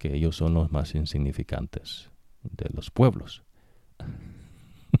ellos, ¿ves?, que ellos son los más insignificantes de los pueblos.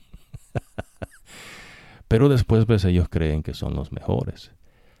 Pero después, ¿ves?, ellos creen que son los mejores.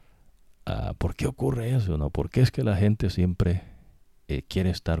 ¿Por qué ocurre eso, no? ¿Por qué es que la gente siempre quiere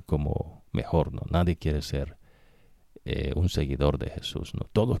estar como mejor, no? Nadie quiere ser un seguidor de Jesús, ¿no?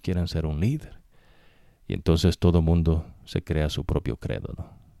 Todos quieren ser un líder. Y entonces todo mundo se crea su propio credo,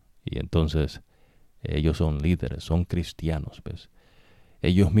 ¿no? Y entonces ellos son líderes, son cristianos, ¿ves?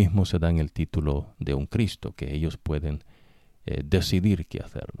 Ellos mismos se dan el título de un Cristo, que ellos pueden decidir qué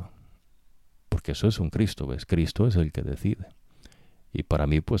hacer, ¿no? Porque eso es un Cristo, ¿ves? Cristo es el que decide. Y para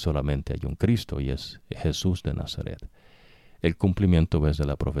mí, pues, solamente hay un Cristo, y es Jesús de Nazaret. El cumplimiento, ¿ves?, de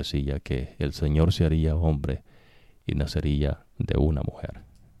la profecía que el Señor se haría hombre y nacería de una mujer.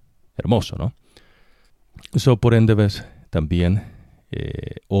 Hermoso, ¿no? So, por ende, ¿ves?, también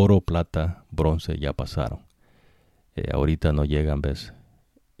oro, plata, bronce ya pasaron. Ahorita no llegan, ¿ves?,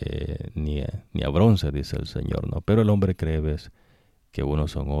 ni a bronce, dice el Señor, ¿no? Pero el hombre cree, ¿ves?, que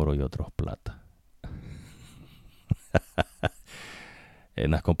unos son oro y otros plata.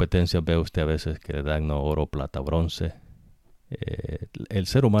 En las competencias ve usted a veces que le dan, ¿no?, oro, plata, bronce. El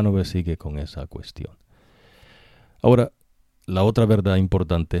ser humano, ¿ves?, sigue con esa cuestión. Ahora, la otra verdad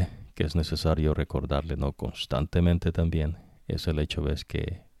importante que es necesario recordarle, ¿no?, constantemente también, es el hecho, ¿ves?,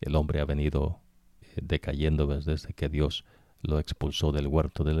 que el hombre ha venido decayendo, ¿ves?, desde que Dios lo expulsó del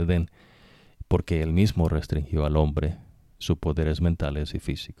huerto del Edén, porque él mismo restringió al hombre sus poderes mentales y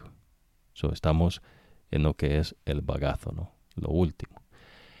físicos. So, estamos en lo que es el bagazo, ¿no?, lo último.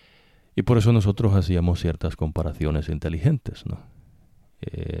 Y por eso nosotros hacíamos ciertas comparaciones inteligentes, ¿no?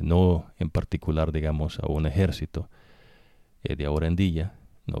 No en particular, digamos, a un ejército de ahora en día,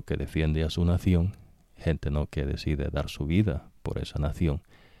 ¿no?, que defiende a su nación, gente, ¿no?, que decide dar su vida por esa nación,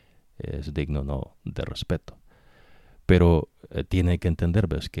 es digno, ¿no?, de respeto. Pero tiene que entender,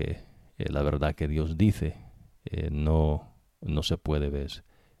 ¿ves?, que la verdad que Dios dice no se puede, ¿ves?,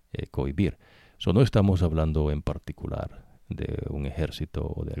 cohibir. So, no estamos hablando en particular de un ejército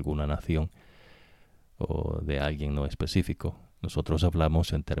o de alguna nación o de alguien no específico. Nosotros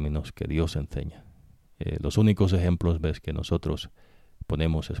hablamos en términos que Dios enseña. Los únicos ejemplos, ves, que nosotros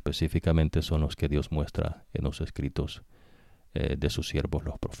ponemos específicamente son los que Dios muestra en los escritos de sus siervos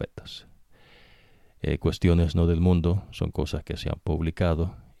los profetas. Cuestiones no del mundo son cosas que se han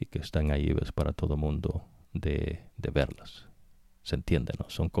publicado y que están ahí, ves, para todo mundo de verlas. ¿Se entiende, no?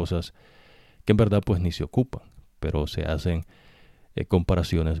 Son cosas que en verdad pues ni se ocupan, pero se hacen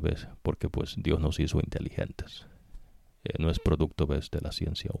comparaciones, ves, porque pues Dios nos hizo inteligentes. No es producto, ves, de la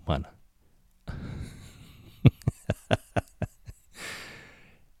ciencia humana.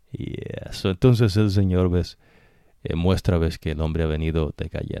 So, entonces el Señor, ves, muestra, ves, que el hombre ha venido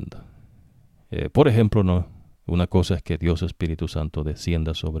decayendo. Por ejemplo, no, una cosa es que Dios Espíritu Santo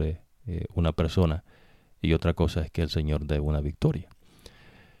descienda sobre una persona, y otra cosa es que el Señor dé una victoria.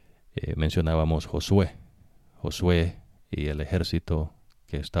 Mencionábamos Josué y el ejército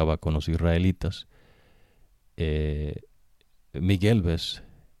que estaba con los israelitas. Miguel, ves,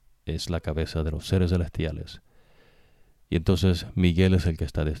 es la cabeza de los seres celestiales, y entonces Miguel es el que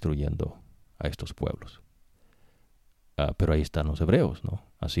está destruyendo a estos pueblos. Pero ahí están los hebreos, ¿no?,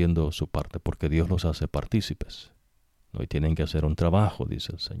 haciendo su parte, porque Dios los hace partícipes, ¿no?, y tienen que hacer un trabajo,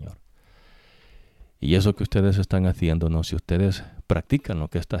 dice el Señor. Y eso que ustedes están haciendo, ¿no?, si ustedes practican lo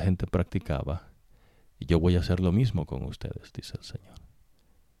que esta gente practicaba, yo voy a hacer lo mismo con ustedes, dice el Señor.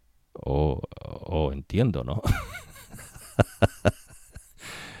 Entiendo, ¿no?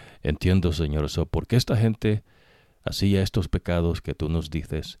 Entiendo, Señor. ¿Por qué esta gente hacía estos pecados que tú nos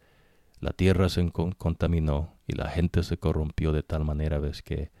dices? La tierra se contaminó y la gente se corrompió de tal manera, ves,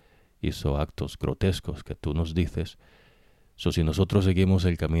 que hizo actos grotescos que tú nos dices. Si nosotros seguimos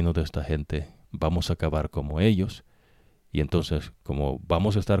el camino de esta gente, vamos a acabar como ellos. Y entonces, como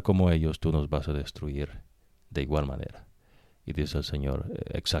vamos a estar como ellos, tú nos vas a destruir de igual manera. Y dice el Señor,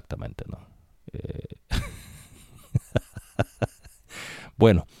 exactamente, ¿no?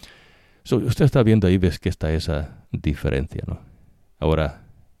 Bueno, usted está viendo ahí, ves que está esa diferencia, ¿no? Ahora,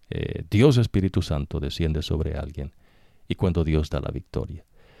 Dios Espíritu Santo desciende sobre alguien y cuando Dios da la victoria.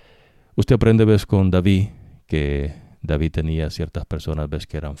 Usted aprende, ves, con David, que David tenía ciertas personas, ves,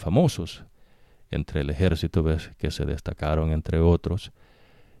 que eran famosos entre el ejército, ves, que se destacaron entre otros.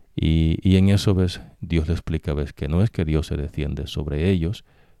 Y en eso, ves, Dios le explica, ves, que no es que Dios se defiende sobre ellos,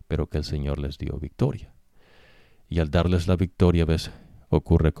 pero que el Señor les dio victoria. Y al darles la victoria, ves,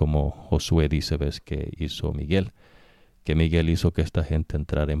 ocurre como Josué dice, ves, que hizo Miguel, que Miguel hizo que esta gente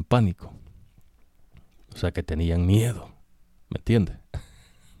entrara en pánico. O sea, que tenían miedo, ¿me entiende?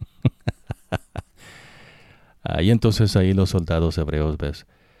 Ahí entonces, ahí los soldados hebreos, ves,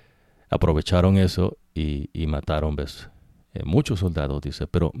 aprovecharon eso y mataron, ves, muchos soldados, dice,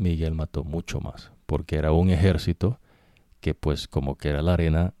 pero Miguel mató mucho más, porque era un ejército que pues como que era la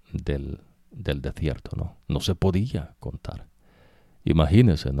arena del desierto, ¿no? No se podía contar.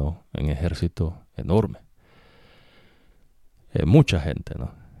 Imagínense, ¿no? Un ejército enorme. Mucha gente,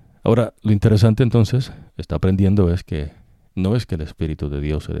 ¿no? Ahora, lo interesante entonces, está aprendiendo es que no es que el Espíritu de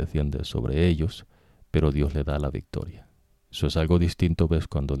Dios se defiende sobre ellos, pero Dios le da la victoria. Eso es algo distinto, ves,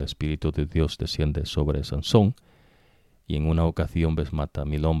 cuando el Espíritu de Dios desciende sobre Sansón y en una ocasión, ves, mata a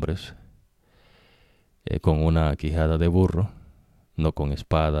 1000 hombres con una quijada de burro, no con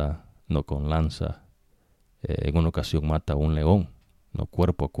espada, no con lanza. En una ocasión mata a un león, no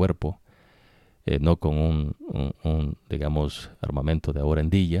cuerpo a cuerpo, no con un, digamos, armamento de ahora en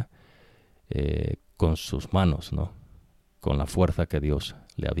día, con sus manos, ¿no? Con la fuerza que Dios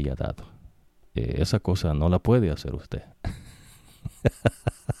le había dado. Esa cosa no la puede hacer usted.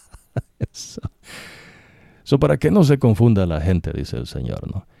 Para que no se confunda la gente, dice el Señor,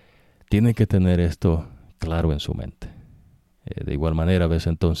 ¿no? Tiene que tener esto claro en su mente. De igual manera, ves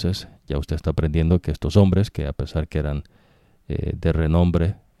entonces, ya usted está aprendiendo que estos hombres, que a pesar que eran de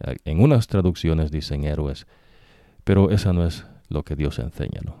renombre, en unas traducciones dicen héroes, pero esa no es lo que Dios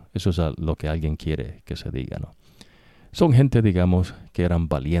enseña, ¿no? Eso es lo que alguien quiere que se diga, ¿no? Son gente, digamos, que eran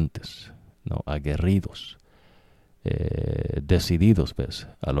valientes, ¿no? Aguerridos, decididos, ves,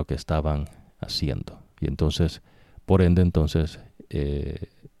 a lo que estaban haciendo. Y entonces, por ende, entonces,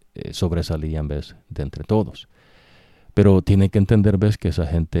 sobresalían, ves, de entre todos. Pero tiene que entender, ves, que esa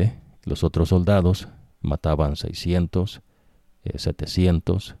gente, los otros soldados, mataban 600,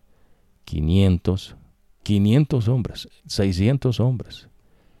 700, 500 hombres, 600 hombres.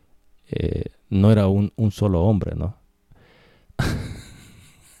 No era un solo hombre, ¿no?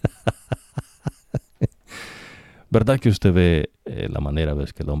 ¿Verdad que usted ve la manera,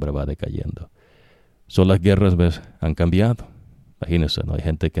 ves, que el hombre va decayendo? Las guerras, ves, han cambiado. Imagínense, ¿no? Hay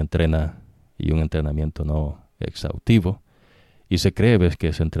gente que entrena y un entrenamiento no exhaustivo y se cree, ves, que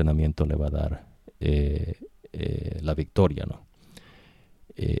ese entrenamiento le va a dar la victoria, ¿no?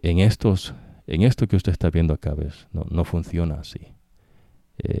 En esto que usted está viendo acá, ves, no funciona así.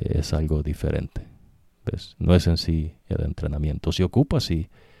 Es algo diferente, ¿ves? No es en sí el entrenamiento. Se ocupa, sí,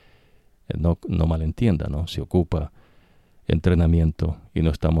 no malentienda, ¿no? Se ocupa entrenamiento y no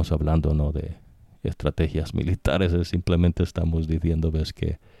estamos hablando, ¿no?, de estrategias militares, simplemente estamos diciendo, ves,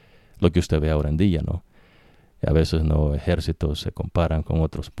 que lo que usted ve ahora en día, ¿no? A veces, ¿no?, ejércitos se comparan con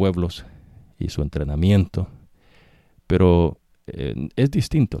otros pueblos y su entrenamiento, pero es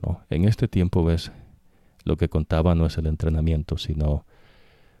distinto, ¿no? En este tiempo, ves, lo que contaba no es el entrenamiento, sino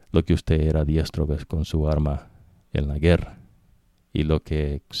lo que usted era diestro, ves, con su arma en la guerra. Y lo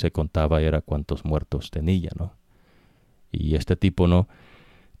que se contaba era cuántos muertos tenía, ¿no? Y este tipo, ¿no?,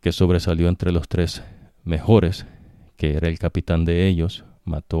 que sobresalió entre los 3 mejores, que era el capitán de ellos,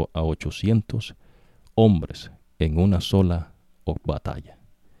 mató a 800 hombres en una sola batalla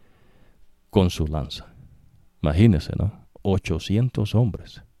con su lanza. Imagínese, ¿no? 800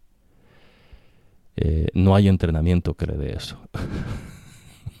 hombres. No hay entrenamiento que le dé eso.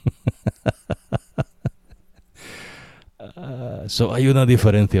 Hay una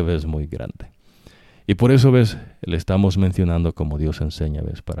diferencia, ves, muy grande. Y por eso, ves, le estamos mencionando como Dios enseña,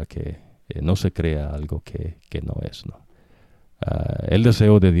 ves, para que no se crea algo que no es, ¿no? El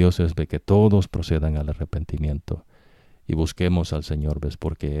deseo de Dios es de que todos procedan al arrepentimiento y busquemos al Señor, ves,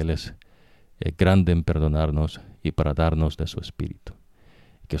 porque Él es grande en perdonarnos y para darnos de su Espíritu,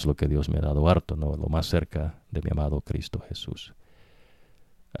 que es lo que Dios me ha dado harto, ¿no? Lo más cerca de mi amado Cristo Jesús.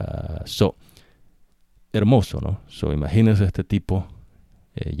 Hermoso, ¿no? Imagínense este tipo,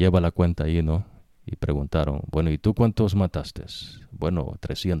 lleva la cuenta ahí, ¿no? Y preguntaron, bueno, ¿y tú cuántos mataste? Bueno,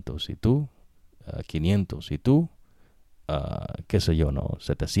 300. ¿Y tú? 500. ¿Y tú? Qué sé yo, no,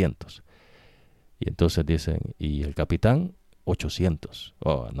 700. Y entonces dicen, ¿y el capitán? 800.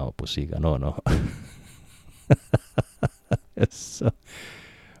 Oh, no, pues sí, ganó, ¿no? Eso.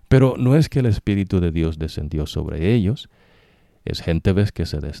 Pero no es que el Espíritu de Dios descendió sobre ellos, es gente, ves, que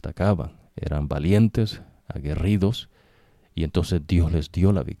se destacaban, eran valientes, aguerridos, y entonces Dios les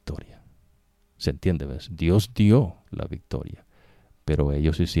dio la victoria. ¿Se entiende, ves? Dios dio la victoria, pero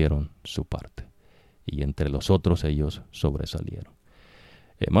ellos hicieron su parte, y entre los otros ellos sobresalieron.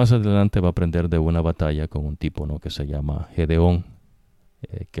 Más adelante va a aprender de una batalla con un tipo, ¿no?, que se llama Gedeón,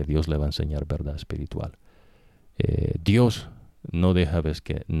 que Dios le va a enseñar verdad espiritual. Dios no deja, ves,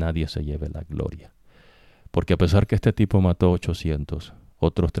 que nadie se lleve la gloria. Porque a pesar que este tipo mató 800,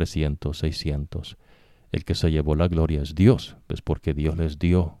 otros 300, 600, el que se llevó la gloria es Dios, pues porque Dios les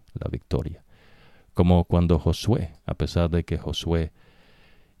dio la victoria. Como cuando Josué, a pesar de que Josué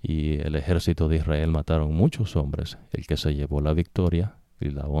y el ejército de Israel mataron muchos hombres, el que se llevó la victoria y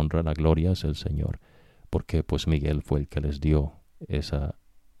la honra, la gloria es el Señor, porque pues Miguel fue el que les dio esa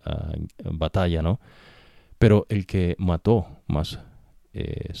batalla, ¿no? Pero el que mató más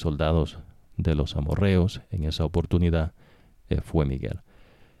soldados de los amorreos en esa oportunidad fue Miguel.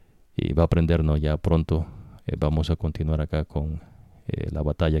 Y va a aprendernos ya pronto. Vamos a continuar acá con la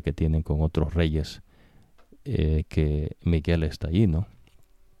batalla que tienen con otros reyes, que Miguel está ahí, ¿no?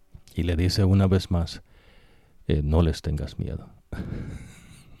 Y le dice una vez más, no les tengas miedo.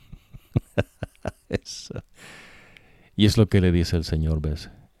 Eso. Y es lo que le dice el Señor,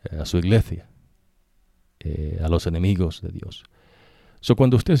 ¿ves? A su iglesia, a los enemigos de Dios.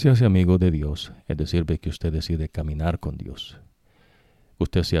 Cuando usted se hace amigo de Dios, es decir, que usted decide caminar con Dios,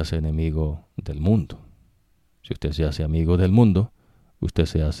 usted se hace enemigo del mundo. Si usted se hace amigo del mundo, usted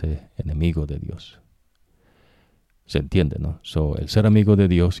se hace enemigo de Dios. ¿Se entiende, no? El ser amigo de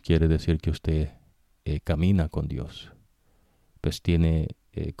Dios quiere decir que usted camina con Dios, pues tiene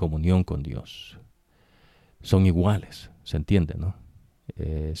comunión con Dios. Son iguales, ¿se entiende, no?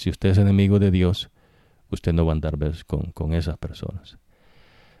 Si usted es enemigo de Dios, usted no va a andar, ¿ves?, con esas personas.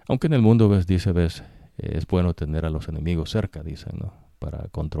 Aunque en el mundo, ¿ves?, dice, ¿ves?, es bueno tener a los enemigos cerca, dicen, ¿no?, para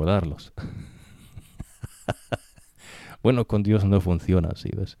controlarlos. Bueno, con Dios no funciona así,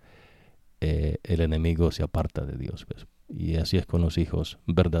 ¿ves? El enemigo se aparta de Dios, ¿ves? Y así es con los hijos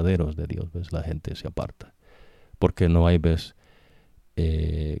verdaderos de Dios, ¿ves? La gente se aparta, porque no hay, ¿ves?,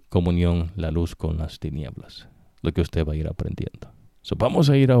 comunión, la luz con las tinieblas, lo que usted va a ir aprendiendo. Vamos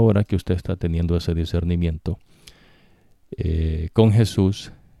a ir ahora que usted está teniendo ese discernimiento con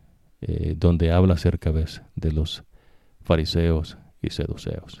Jesús, donde habla acerca, ¿ves?, de los fariseos y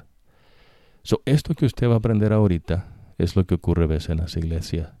saduceos. Esto que usted va a aprender ahorita es lo que ocurre, ¿ves?, en las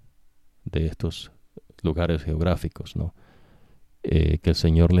iglesias de estos lugares geográficos, ¿no? Que el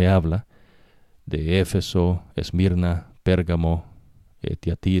Señor le habla de Éfeso, Esmirna, Pérgamo,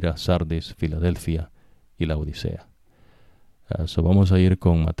 Tiatira, Sardis, Filadelfia y la Odisea. Vamos a ir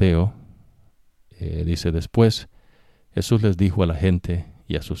con Mateo. Dice, después Jesús les dijo a la gente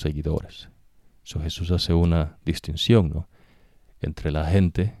y a sus seguidores. Jesús hace una distinción, ¿no?, entre la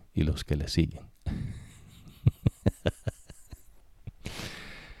gente y los que le siguen.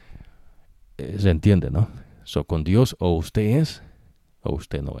 Se entiende, ¿no? Con Dios o usted es o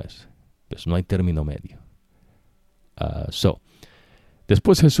usted no es. Pues no hay término medio.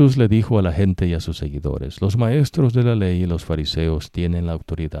 Después Jesús le dijo a la gente y a sus seguidores, los maestros de la ley y los fariseos tienen la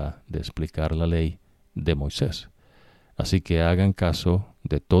autoridad de explicar la ley de Moisés. Así que hagan caso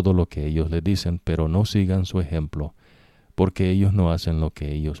de todo lo que ellos les dicen, pero no sigan su ejemplo, porque ellos no hacen lo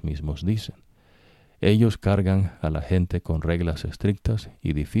que ellos mismos dicen. Ellos cargan a la gente con reglas estrictas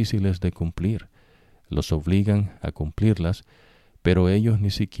y difíciles de cumplir. Los obligan a cumplirlas, pero ellos ni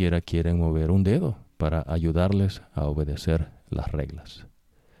siquiera quieren mover un dedo para ayudarles a obedecer las reglas.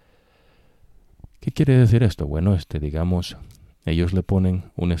 ¿Qué quiere decir esto? Bueno, digamos, ellos le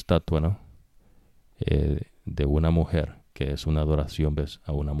ponen una estatua, ¿no?, de una mujer, que es una adoración, ¿ves?,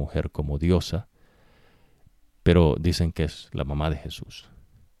 a una mujer como diosa, pero dicen que es la mamá de Jesús.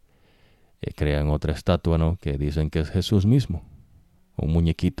 Crean otra estatua, ¿no?, que dicen que es Jesús mismo, un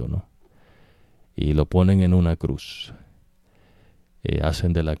muñequito, ¿no?, y lo ponen en una cruz.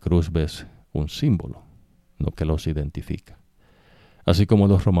 Hacen de la cruz, ¿ves?, un símbolo, ¿no?, que los identifica. Así como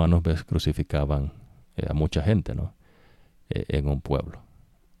los romanos, ¿ves?, crucificaban a mucha gente, ¿no?, en un pueblo.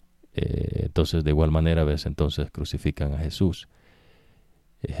 Entonces, de igual manera, ¿ves?, entonces crucifican a Jesús.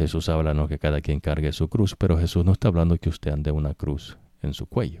 Jesús habla, ¿no?, que cada quien cargue su cruz, pero Jesús no está hablando que usted ande una cruz en su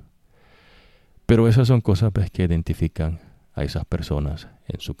cuello. Pero esas son cosas, ¿ves?, que identifican a esas personas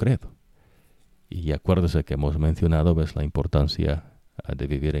en su credo. Y acuérdese que hemos mencionado, ves, la importancia de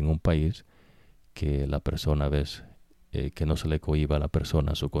vivir en un país que la persona, ves, que no se le cohíba a la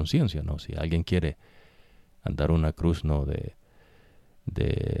persona su conciencia, ¿no? Si alguien quiere andar una cruz, ¿no?, de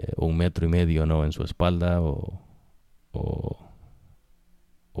 1,5 metros, ¿no?, en su espalda o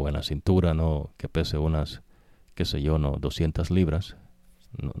en la cintura, ¿no?, que pese unas, qué sé yo, ¿no?, 200 libras,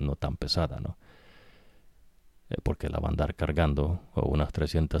 no tan pesada, ¿no? Porque la va a andar cargando, o unas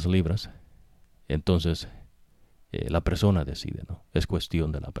 300 libras. Entonces, la persona decide, ¿no? Es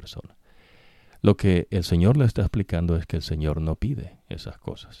cuestión de la persona. Lo que el Señor le está explicando es que el Señor no pide esas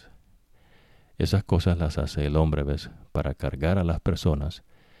cosas. Esas cosas las hace el hombre, ¿ves?, para cargar a las personas.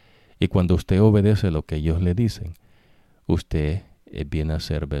 Y cuando usted obedece lo que ellos le dicen, usted viene a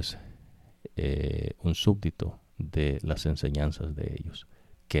ser, ¿ves?, un súbdito de las enseñanzas de ellos,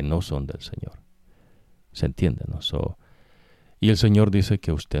 que no son del Señor. ¿Se entiende, no? Y el Señor dice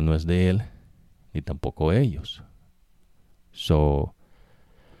que usted no es de Él, ni tampoco ellos.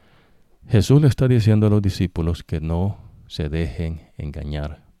 Jesús le está diciendo a los discípulos que no se dejen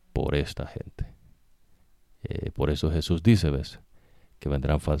engañar por esta gente. Por eso Jesús dice, ¿ves?, que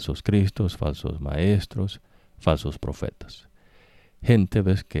vendrán falsos cristos, falsos maestros, falsos profetas. Gente,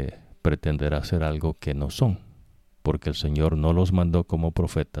 ¿ves?, que pretenderá hacer algo que no son, porque el Señor no los mandó como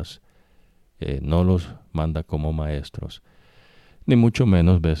profetas, no los manda como maestros, ni mucho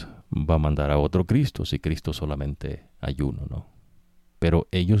menos, ¿ves?, va a mandar a otro Cristo, si Cristo solamente hay uno, ¿no? Pero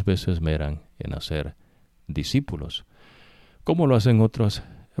ellos, ¿ves?, se esmeran en hacer discípulos, como lo hacen otros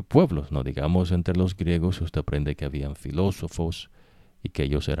pueblos, ¿no? Digamos, entre los griegos usted aprende que habían filósofos y que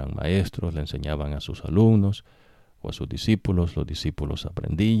ellos eran maestros, le enseñaban a sus alumnos o a sus discípulos, los discípulos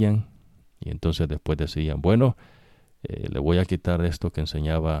aprendían y entonces después decían, bueno, le voy a quitar esto que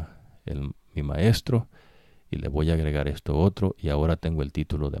enseñaba mi maestro y le voy a agregar esto otro y ahora tengo el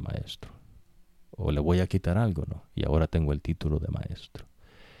título de maestro. O le voy a quitar algo, ¿no? Y ahora tengo el título de maestro.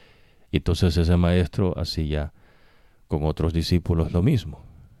 Y entonces ese maestro hacía con otros discípulos lo mismo.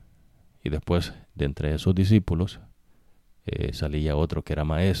 Y después, de entre esos discípulos, salía otro que era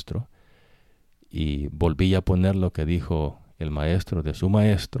maestro y volvía a poner lo que dijo el maestro de su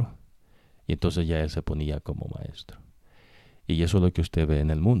maestro y entonces ya él se ponía como maestro. Y eso es lo que usted ve en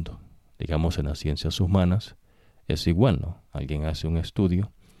el mundo. Digamos, en las ciencias humanas es igual, ¿no? Alguien hace un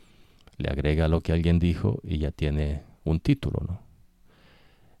estudio, le agrega lo que alguien dijo y ya tiene un título, ¿no?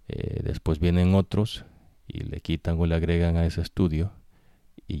 Después vienen otros y le quitan o le agregan a ese estudio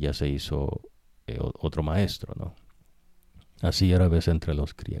y ya se hizo otro maestro, ¿no? Así era, ves, entre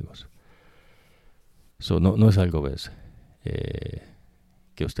los griegos. No es algo, ves,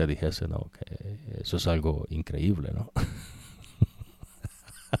 que usted dijese, ¿no?, que eso es algo increíble, ¿no?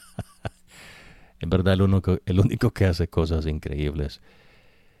 En verdad, el único que hace cosas increíbles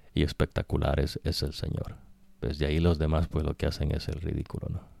y espectaculares es el Señor. Pues de ahí los demás, pues lo que hacen es el ridículo,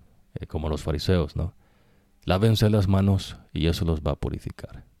 ¿no? Como los fariseos, ¿no? Lávense las manos y eso los va a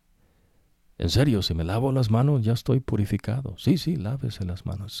purificar. En serio, si me lavo las manos ya estoy purificado. Sí, lávese las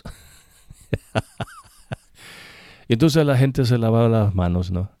manos. Y entonces la gente se lavaba las manos,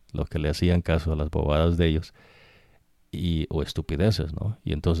 ¿no? Los que le hacían caso a las bobadas de ellos o estupideces, ¿no?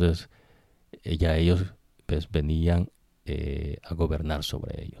 Y entonces ya ellos, pues, venían a gobernar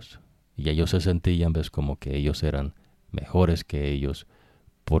sobre ellos. Y ellos se sentían, ves, como que ellos eran mejores que ellos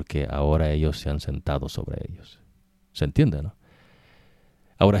porque ahora ellos se han sentado sobre ellos. ¿Se entiende, no?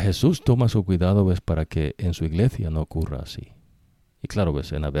 Ahora Jesús toma su cuidado, ves, para que en su iglesia no ocurra así. Y claro,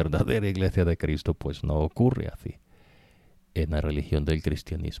 ves, en la verdadera iglesia de Cristo, pues no ocurre así. En la religión del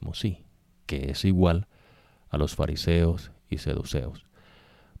cristianismo sí, que es igual a los fariseos y seduceos.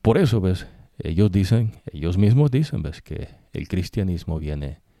 Por eso, ves, ellos mismos dicen, ves, que el cristianismo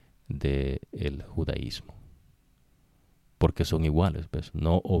viene del judaísmo. Porque son iguales, ves,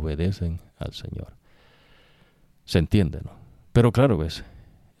 no obedecen al Señor. ¿Se entiende, no? Pero claro, ves,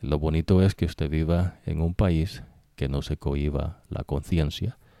 lo bonito es que usted viva en un país que no se cohíba la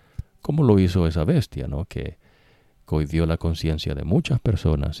conciencia, como lo hizo esa bestia, ¿no? Que cohibió la conciencia de muchas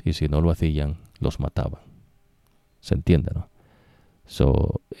personas y si no lo hacían, los mataban. ¿Se entiende, no?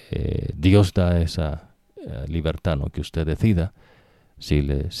 Dios da esa libertad, ¿no?, que usted decida si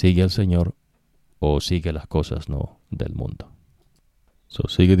le sigue al Señor o sigue las cosas, ¿no?, del mundo.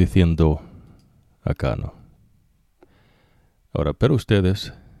 Sigue diciendo acá, ¿no? Ahora, pero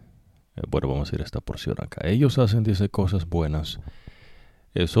ustedes, bueno, vamos a ir a esta porción acá. Ellos hacen, dice, cosas buenas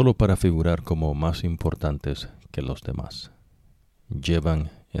solo para figurar como más importantes que los demás.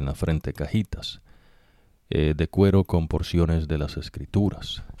 Llevan en la frente cajitas de cuero con porciones de las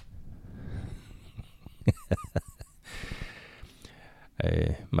Escrituras.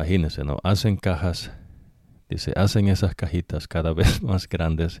 Imagínense, ¿no? Hacen cajas, dice, hacen esas cajitas cada vez más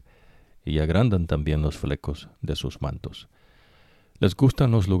grandes y agrandan también los flecos de sus mantos. Les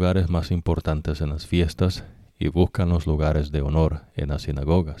gustan los lugares más importantes en las fiestas y buscan los lugares de honor en las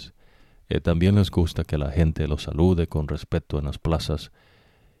sinagogas. También les gusta que la gente los salude con respeto en las plazas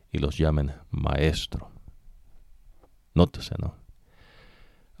y los llamen maestro. Nótese, ¿no?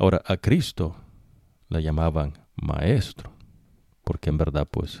 Ahora, a Cristo le llamaban maestro, porque en verdad,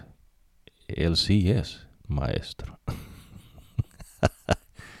 pues, Él sí es maestro.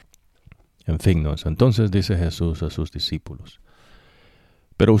 En fin, ¿no? Entonces dice Jesús a sus discípulos,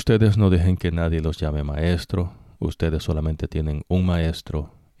 pero ustedes no dejen que nadie los llame maestro, ustedes solamente tienen un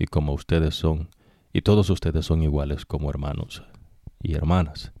maestro, y como ustedes son, y todos ustedes son iguales como hermanos y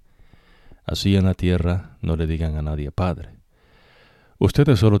hermanas. Así en la tierra no le digan a nadie Padre.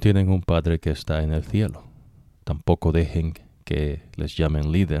 Ustedes solo tienen un Padre que está en el cielo. Tampoco dejen que les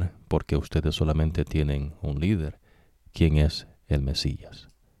llamen líder, porque ustedes solamente tienen un líder, quien es el Mesías.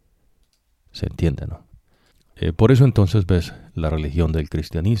 ¿Se entiende, no? Por eso entonces ves la religión del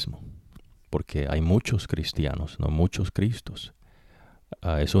cristianismo, porque hay muchos cristianos, no muchos cristos.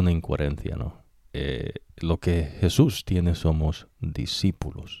 Es una incoherencia, ¿no? Lo que Jesús tiene somos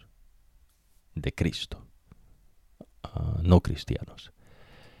discípulos de Cristo, no cristianos.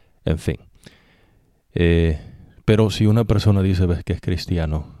 En fin. Pero si una persona dice que es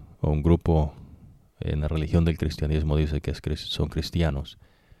cristiano, o un grupo en la religión del cristianismo dice que son cristianos,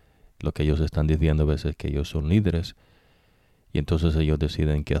 lo que ellos están diciendo a veces es que ellos son líderes, y entonces ellos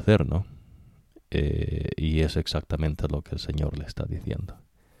deciden qué hacer, ¿no? Y es exactamente lo que el Señor le está diciendo.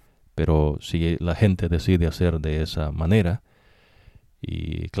 Pero si la gente decide hacer de esa manera,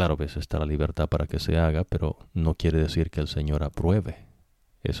 y claro, ves, está la libertad para que se haga, pero no quiere decir que el Señor apruebe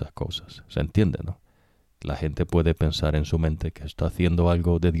esas cosas. ¿Se entiende, no? La gente puede pensar en su mente que está haciendo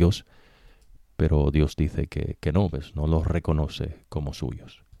algo de Dios, pero Dios dice que no, ves, no los reconoce como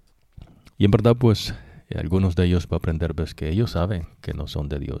suyos. Y en verdad, pues, algunos de ellos va a aprender, ves, que ellos saben que no son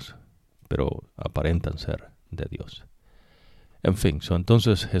de Dios, pero aparentan ser de Dios. En fin,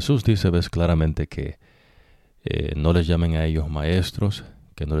 entonces Jesús dice, ves, claramente que no les llamen a ellos maestros,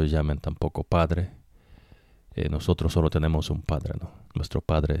 que no les llamen tampoco Padre. Nosotros solo tenemos un Padre, ¿no? Nuestro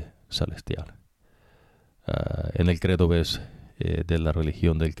Padre celestial. En el credo, ves, de la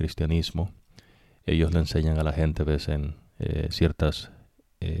religión del cristianismo, ellos le enseñan a la gente, ves, en ciertas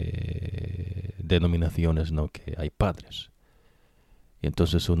denominaciones, ¿no?, que hay padres. Y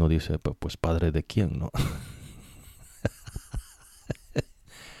entonces uno dice, pues ¿padre de quién, no?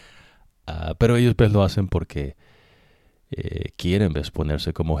 Pero ellos, ves, lo hacen porque quieren, ves,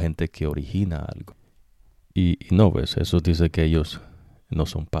 ponerse como gente que origina algo. Y no, ves, eso dice que ellos no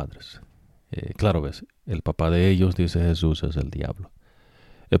son padres. Claro, ves, el papá de ellos, dice Jesús, es el diablo.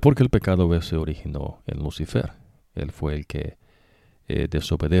 Es porque el pecado, ves, se originó en Lucifer. Él fue el que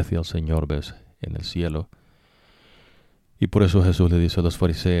desobedece al Señor, ves, en el cielo. Y por eso Jesús le dice a los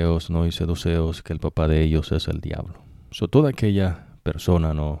fariseos, ¿no?, y saduceos que el papá de ellos es el diablo. Toda aquella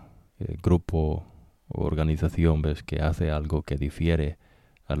persona, ¿no?, grupo o organización, ves, que hace algo que difiere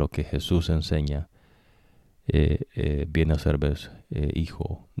a lo que Jesús enseña, viene a ser, ves,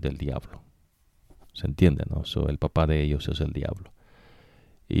 hijo del diablo. ¿Se entiende, no? El papá de ellos es el diablo.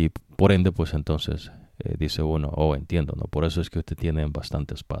 Y por ende, pues entonces dice uno, entiendo, ¿no? Por eso es que usted tiene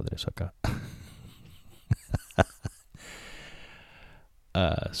bastantes padres acá.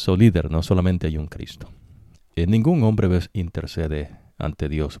 Líder, no solamente hay un Cristo. Ningún hombre, ves, intercede ante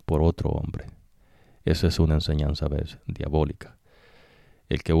Dios por otro hombre. Esa es una enseñanza, ves, diabólica.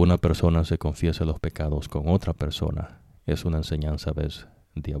 El que una persona se confiese los pecados con otra persona es una enseñanza, ves,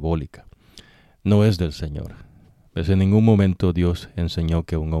 diabólica. No es del Señor. ¿Ves? En ningún momento Dios enseñó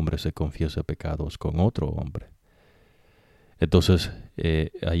que un hombre se confiese pecados con otro hombre. Entonces,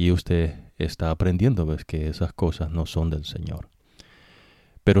 allí usted está aprendiendo, ves, que esas cosas no son del Señor.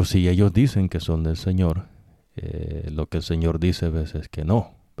 Pero si ellos dicen que son del Señor, lo que el Señor dice, ves, es que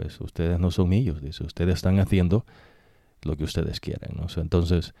no. Pues ustedes no son míos, dice. Ustedes están haciendo lo que ustedes quieren, ¿no?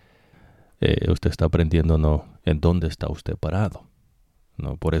 Entonces, usted está aprendiendo, ¿no?, en dónde está usted parado,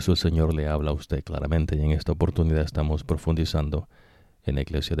 ¿no? Por eso el Señor le habla a usted claramente, y en esta oportunidad estamos profundizando en la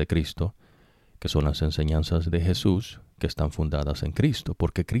Iglesia de Cristo, que son las enseñanzas de Jesús que están fundadas en Cristo,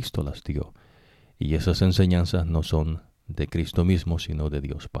 porque Cristo las dio. Y esas enseñanzas no son de Cristo mismo, sino de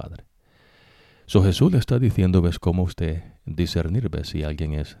Dios Padre. Jesús le está diciendo, ves, cómo usted discernir, ves, si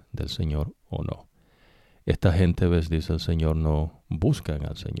alguien es del Señor o no. Esta gente, ves, dice el Señor, no buscan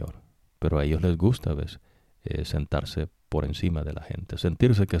al Señor, pero a ellos les gusta, ves, sentarse por encima de la gente,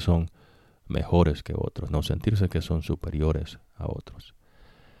 sentirse que son mejores que otros, no sentirse que son superiores a otros,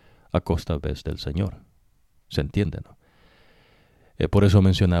 a costa, ves, del Señor. ¿Se entiende, no? Por eso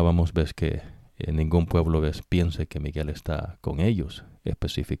mencionábamos, ves, que ningún pueblo, ves, piense que Miguel está con ellos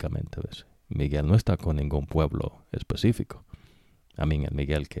específicamente, ves. Miguel no está con ningún pueblo específico. El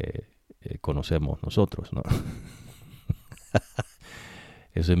Miguel que conocemos nosotros, ¿no?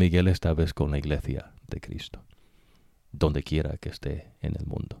 Ese Miguel está, ves, con la iglesia de Cristo, donde quiera que esté en el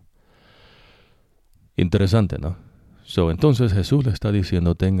mundo. Interesante, ¿no? Entonces Jesús le está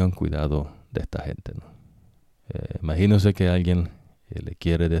diciendo, tengan cuidado de esta gente, ¿no? Imagínense que alguien le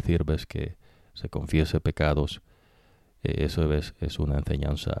quiere decir, ves, que se confiese pecados. Eso, ves, es una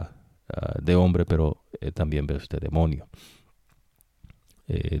enseñanza de hombre, pero también, ves, de demonio.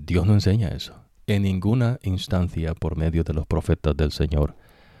 Dios no enseña eso. En ninguna instancia por medio de los profetas del Señor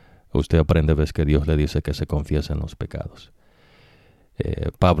usted aprende, ves, que Dios le dice que se confiesen los pecados.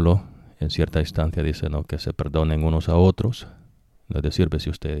 Pablo en cierta instancia dice, ¿no?, que se perdonen unos a otros. Es decir, si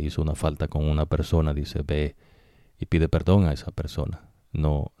usted hizo una falta con una persona, dice, ve y pide perdón a esa persona,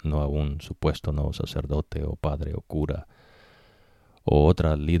 no a un supuesto no sacerdote o padre o cura o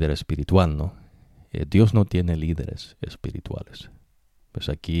otra líder espiritual, ¿no? Dios no tiene líderes espirituales. Pues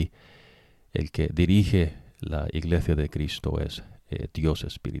aquí el que dirige la iglesia de Cristo es Dios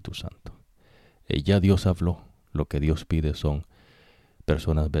Espíritu Santo. Ya Dios habló. Lo que Dios pide son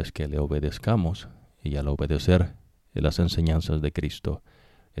personas, ves, que le obedezcamos, y al obedecer las enseñanzas de Cristo,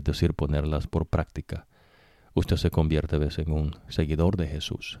 es decir, ponerlas por práctica, usted se convierte, ves, en un seguidor de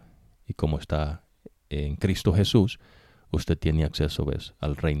Jesús. Y como está en Cristo Jesús, usted tiene acceso, ves,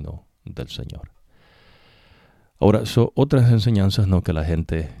 al reino del Señor. Ahora, otras enseñanzas, ¿no?, que la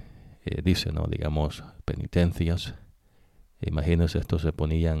gente dice, ¿no? Digamos, penitencias. Imagínense, estos se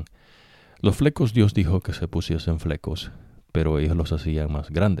ponían los flecos. Dios dijo que se pusiesen flecos, pero ellos los hacían más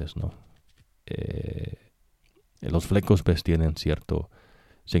grandes, ¿no? Los flecos, pues, tienen cierto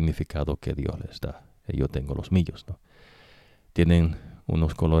significado que Dios les da. Yo tengo los míos, ¿no? Tienen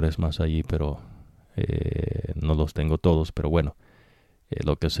unos colores más allí, pero no los tengo todos, pero bueno.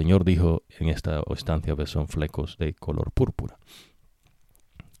 Lo que el Señor dijo en esta estancia, ves, son flecos de color púrpura,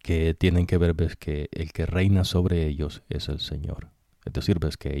 que tienen que ver, ves, que el que reina sobre ellos es el Señor. Es decir,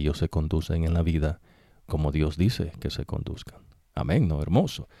 ves, que ellos se conducen en la vida como Dios dice que se conduzcan. Amén, ¿no?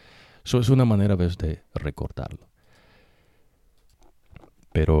 Hermoso. Eso es una manera, ves, de recordarlo.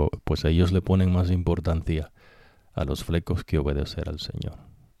 Pero pues ellos le ponen más importancia a los flecos que obedecer al Señor.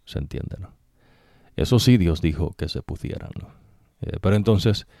 ¿Se entiende, no? Eso sí, Dios dijo que se pusieran, ¿no? Pero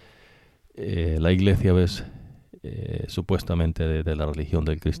entonces la iglesia, ves, supuestamente de la religión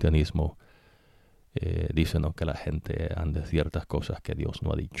del cristianismo, dice, ¿no?, que la gente ande ciertas cosas que Dios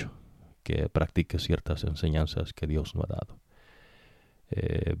no ha dicho, que practique ciertas enseñanzas que Dios no ha dado.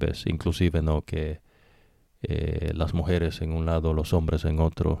 Ves, inclusive, ¿no?, que las mujeres en un lado, los hombres en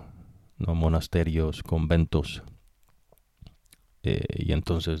otro, ¿no?, monasterios, conventos. Y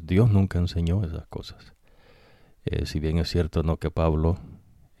entonces Dios nunca enseñó esas cosas. Si bien es cierto, ¿no?, que Pablo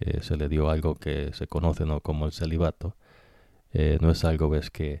se le dio algo que se conoce, ¿no?, como el celibato, no es algo,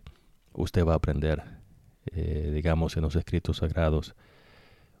 ves, que usted va a aprender, digamos, en los escritos sagrados.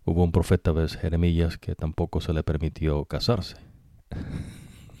 Hubo un profeta, ves, Jeremías, que tampoco se le permitió casarse.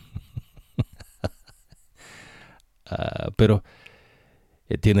 Pero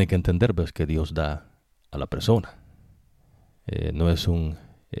tiene que entender, ves, que Dios da a la persona. No es un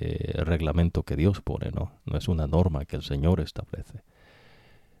reglamento que Dios pone, no es una norma que el Señor establece.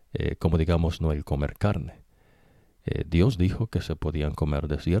 Como digamos, no el comer carne. Dios dijo que se podían comer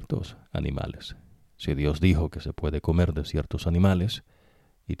de ciertos animales. Si Dios dijo que se puede comer de ciertos animales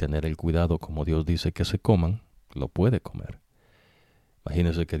y tener el cuidado como Dios dice que se coman, lo puede comer.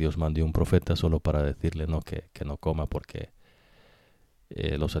 Imagínese que Dios mande un profeta solo para decirle, no, que no coma porque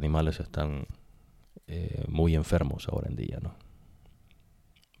los animales están muy enfermos ahora en día, ¿no?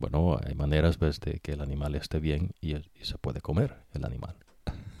 Bueno, hay maneras, ves, de que el animal esté bien y se puede comer el animal.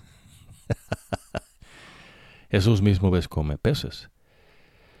 Jesús mismo, ves, come peces.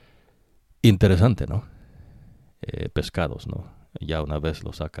 Interesante, ¿no? Pescados, ¿no? Ya una vez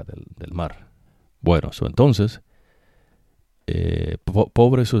lo saca del mar. Bueno, entonces,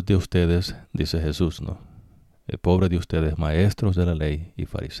 pobres de ustedes, dice Jesús, ¿no? Pobres de ustedes, maestros de la ley y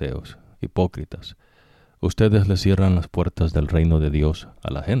fariseos, hipócritas. Ustedes le cierran las puertas del reino de Dios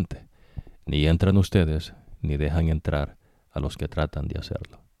a la gente. Ni entran ustedes, ni dejan entrar a los que tratan de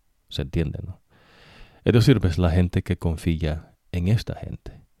hacerlo. ¿Se entiende, no? Es decir, ves, la gente que confía en esta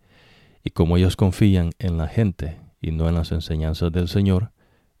gente. Y como ellos confían en la gente y no en las enseñanzas del Señor,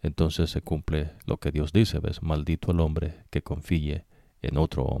 entonces se cumple lo que Dios dice, ves, maldito el hombre que confíe en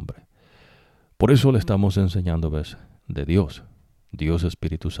otro hombre. Por eso le estamos enseñando, ves, de Dios, Dios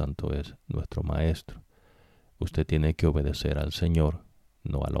Espíritu Santo es nuestro Maestro. Usted tiene que obedecer al Señor,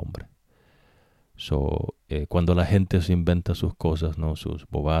 no al hombre. Cuando la gente se inventa sus cosas, ¿no? Sus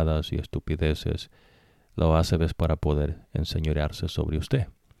bobadas y estupideces, lo hace para poder enseñorearse sobre usted.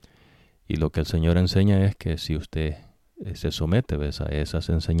 Y lo que el Señor enseña es que si usted se somete a esas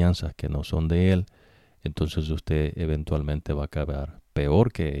enseñanzas que no son de Él, entonces usted eventualmente va a acabar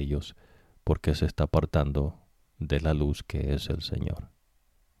peor que ellos porque se está apartando de la luz que es el Señor.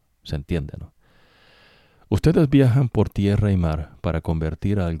 ¿Se entiende, no? Ustedes viajan por tierra y mar para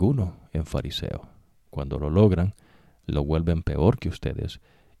convertir a alguno en fariseo. Cuando lo logran, lo vuelven peor que ustedes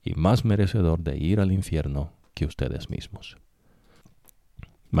y más merecedor de ir al infierno que ustedes mismos.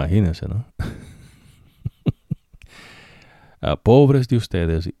 Imagínense, ¿no? Pobres de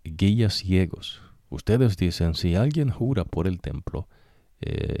ustedes, guías ciegos. Ustedes dicen, si alguien jura por el templo,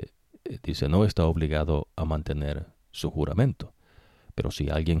 dice, no está obligado a mantener su juramento. Pero si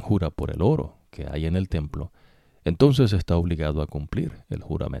alguien jura por el oro que hay en el templo, entonces está obligado a cumplir el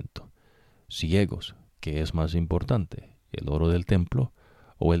juramento. Ciegos, ¿qué es más importante, el oro del templo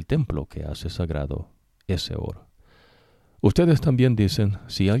o el templo que hace sagrado ese oro? Ustedes también dicen,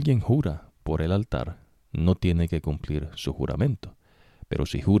 si alguien jura por el altar, no tiene que cumplir su juramento. Pero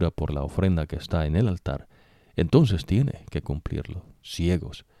si jura por la ofrenda que está en el altar, entonces tiene que cumplirlo.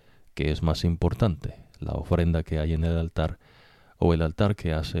 Ciegos, ¿qué es más importante, la ofrenda que hay en el altar o el altar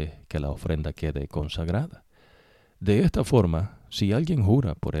que hace que la ofrenda quede consagrada? De esta forma, si alguien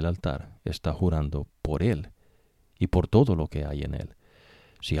jura por el altar, está jurando por él y por todo lo que hay en él.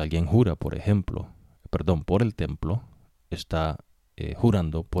 Si alguien jura, por el templo, está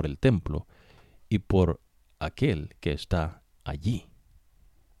jurando por el templo y por aquel que está allí.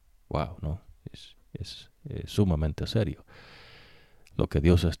 Wow, ¿no? Es sumamente serio lo que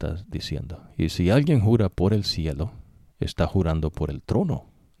Dios está diciendo. Y si alguien jura por el cielo, está jurando por el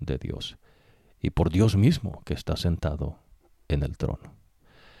trono de Dios y por Dios mismo que está sentado en el trono.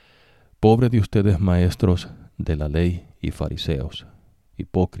 Pobre de ustedes, maestros de la ley y fariseos,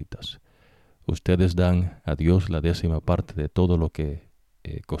 hipócritas. Ustedes dan a Dios la 10ª parte de todo lo que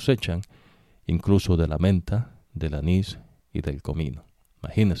cosechan, incluso de la menta, del anís y del comino.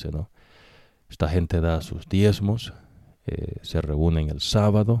 Imagínense, ¿no? Esta gente da sus diezmos, se reúnen el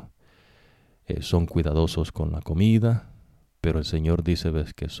sábado, son cuidadosos con la comida, pero el Señor dice,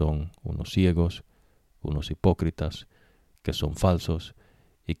 ves, que son unos ciegos, unos hipócritas, que son falsos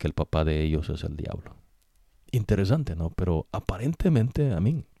y que el papá de ellos es el diablo. Interesante, ¿no? Pero aparentemente,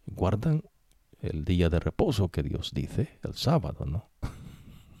 guardan el día de reposo que Dios dice, el sábado, ¿no?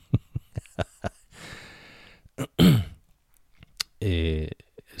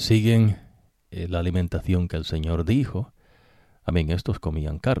 Siguen la alimentación que el Señor dijo. Estos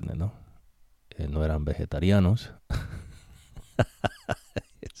comían carne, ¿no? No eran vegetarianos.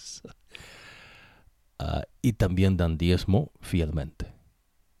 Y también dan diezmo fielmente.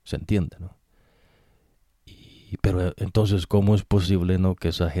 ¿Se entiende, no? Pero entonces, ¿cómo es posible, no, que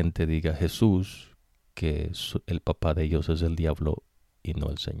esa gente diga Jesús, que el papá de ellos es el diablo y no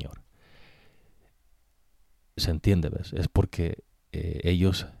el Señor? ¿Se entiende, ves? Es porque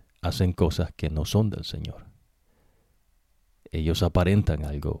ellos hacen cosas que no son del Señor. Ellos aparentan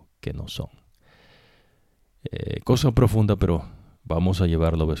algo que no son. Cosa profunda, pero vamos a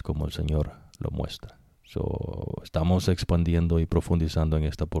llevarlo, ves, como el Señor lo muestra. Estamos expandiendo y profundizando en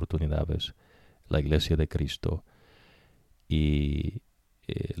esta oportunidad, ves, la Iglesia de Cristo y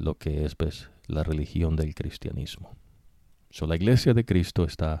lo que es, ves, la religión del cristianismo. La Iglesia de Cristo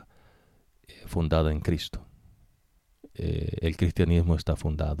está fundada en Cristo. El cristianismo está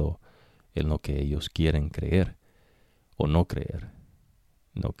fundado en lo que ellos quieren creer o no creer.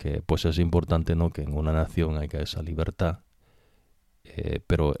 No, que pues es importante, no, que en una nación haya esa libertad,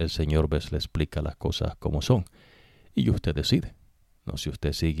 pero el Señor, ves, le explica las cosas como son y usted decide, no, si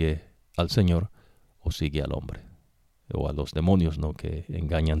usted sigue al Señor o sigue al hombre o a los demonios, no, que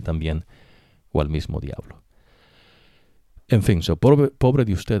engañan también, o al mismo diablo. En fin, pobre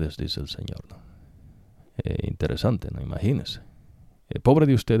de ustedes, dice el Señor, ¿no? Interesante, ¿no? Imagínense. Pobre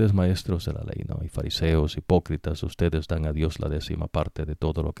de ustedes, maestros de la ley, ¿no? Y fariseos, hipócritas, ustedes dan a Dios la 10ª parte de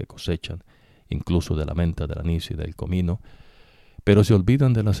todo lo que cosechan, incluso de la menta, del anís y del comino, pero se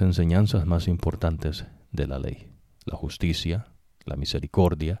olvidan de las enseñanzas más importantes de la ley: la justicia, la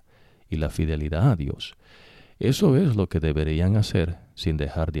misericordia y la fidelidad a Dios. Eso es lo que deberían hacer sin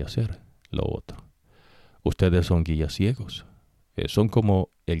dejar de hacer lo otro. Ustedes son guías ciegos. Son como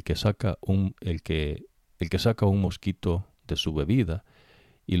el que saca un mosquito de su bebida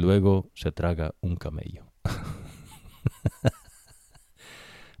y luego se traga un camello.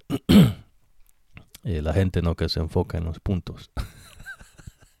 La gente, no, que se enfoca en los puntos.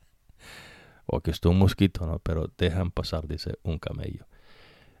 O aquí está un mosquito, ¿no? Pero dejan pasar, dice, un camello.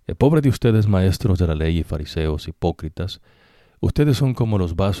 Pobre de ustedes, maestros de la ley y fariseos hipócritas, ustedes son como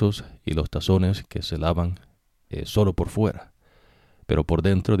los vasos y los tazones que se lavan solo por fuera, pero por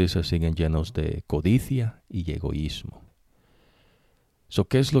dentro, dice, siguen llenos de codicia y egoísmo.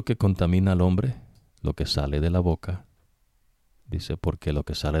 ¿Qué es lo que contamina al hombre? Lo que sale de la boca. Dice, porque lo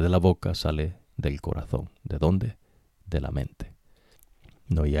que sale de la boca sale del corazón. ¿De dónde? De la mente.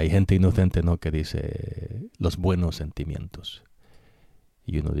 No, y hay gente inocente, ¿no?, que dice los buenos sentimientos.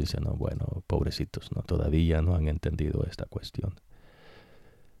 Y uno dice, no, bueno, pobrecitos, ¿no? Todavía no han entendido esta cuestión.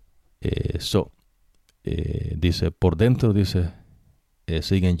 Dice, por dentro, dice,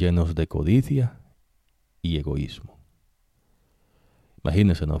 siguen llenos de codicia y egoísmo.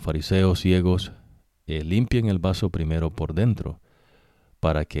 Imagínense, ¿no? Fariseos ciegos, limpien el vaso primero por dentro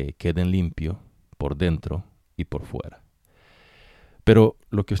para que queden limpio por dentro y por fuera. Pero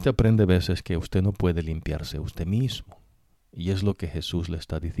lo que usted aprende, ¿ves?, es que usted no puede limpiarse usted mismo. Y es lo que Jesús le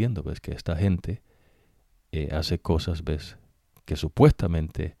está diciendo, ¿ves? Que esta gente hace cosas, ¿ves?, que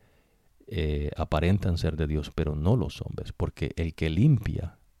supuestamente aparentan ser de Dios, pero no lo son, ¿ves? Porque el que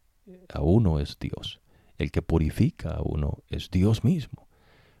limpia a uno es Dios. El que purifica a uno es Dios mismo.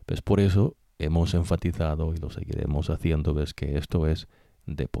 ¿Ves? Por eso hemos enfatizado y lo seguiremos haciendo, ¿ves?, que esto es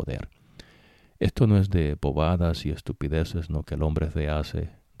de poder. Esto no es de bobadas y estupideces, no, que el hombre se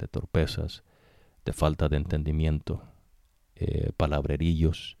hace, de torpezas, de falta de entendimiento,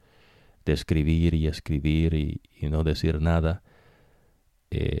 palabrerillos, de escribir y no decir nada,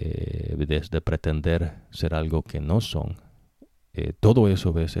 de pretender ser algo que no son. Todo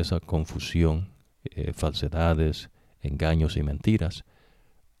eso, ¿ves?, esa confusión, falsedades, engaños y mentiras,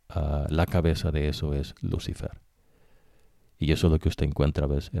 la cabeza de eso es Lucifer. Y eso es lo que usted encuentra,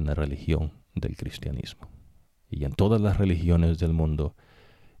 ¿ves?, en la religión del cristianismo. Y en todas las religiones del mundo,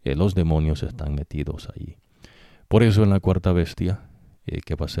 los demonios están metidos allí. Por eso en la cuarta bestia,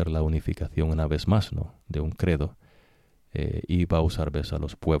 que va a ser la unificación una vez más, ¿no?, de un credo, y va a usar, ¿ves?, a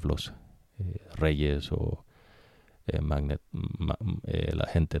los pueblos, reyes o la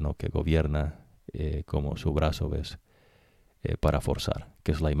gente, ¿no?, que gobierna como su brazo, ¿ves?, para forzar,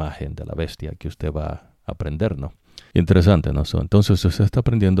 que es la imagen de la bestia que usted va a aprender, ¿no? Interesante, ¿no? Entonces usted está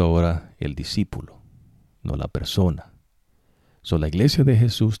aprendiendo ahora el discípulo, no la persona. La iglesia de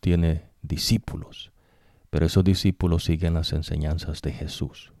Jesús tiene discípulos, pero esos discípulos siguen las enseñanzas de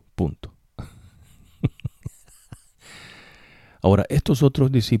Jesús. Punto. Ahora, estos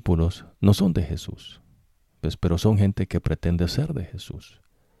otros discípulos no son de Jesús, pues, pero son gente que pretende ser de Jesús.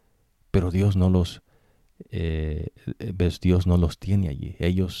 Pero Dios no los, Dios no los tiene allí.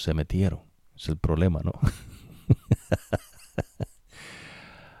 Ellos se metieron. Es el problema, ¿no?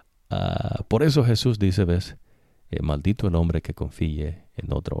 Por eso Jesús dice, ¿ves?, maldito el hombre que confíe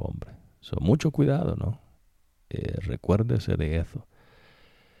en otro hombre. Mucho cuidado, ¿no? Recuérdese de eso.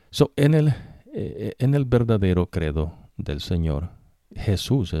 En el verdadero credo del Señor,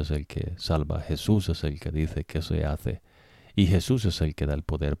 Jesús es el que salva, Jesús es el que dice que se hace, y Jesús es el que da el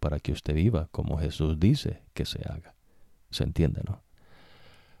poder para que usted viva como Jesús dice que se haga. ¿Se entiende, no?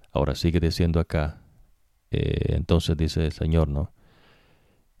 Ahora sigue diciendo acá, entonces dice el Señor, ¿no?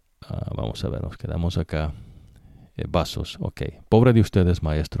 Vamos a ver, nos quedamos acá. Vasos, ok. Pobre de ustedes,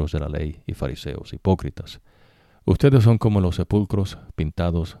 maestros de la ley y fariseos, hipócritas. Ustedes son como los sepulcros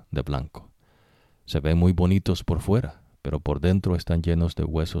pintados de blanco. Se ven muy bonitos por fuera, pero por dentro están llenos de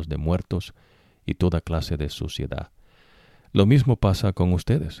huesos de muertos y toda clase de suciedad. Lo mismo pasa con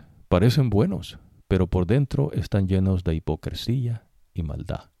ustedes. Parecen buenos, pero por dentro están llenos de hipocresía y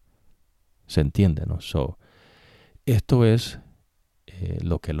maldad. ¿Se entiende, no? Esto es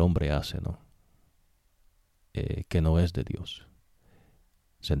lo que el hombre hace, ¿no? Que no es de Dios.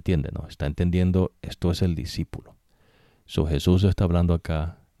 ¿Se entiende, no? Está entendiendo, esto es el discípulo. Jesús está hablando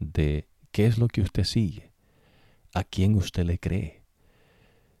acá de qué es lo que usted sigue, a quién usted le cree.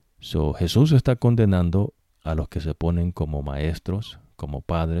 Jesús está condenando a los que se ponen como maestros, como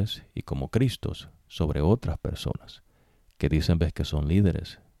padres y como Cristos sobre otras personas que dicen, ves, que son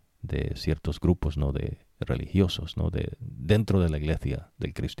líderes de ciertos grupos, no, de religiosos, no, de dentro de la iglesia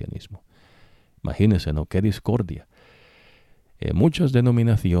del cristianismo. Imagínense, ¿no?, qué discordia. Muchas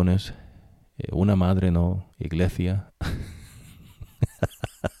denominaciones, una madre, ¿no?, iglesia,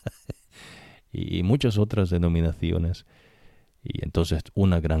 y muchas otras denominaciones, y entonces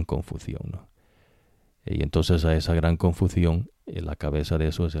una gran confusión, ¿no? Y entonces a esa gran confusión, la cabeza de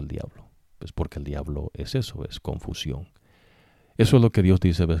eso es el diablo. Pues porque el diablo es eso, es confusión. Eso es lo que Dios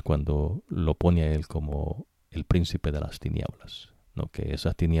dice, ¿ves?, cuando lo pone a él como el príncipe de las tinieblas, ¿no? Que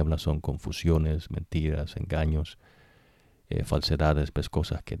esas tinieblas son confusiones, mentiras, engaños, falsedades, pues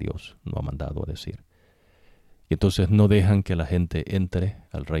cosas que Dios no ha mandado a decir. Y entonces no dejan que la gente entre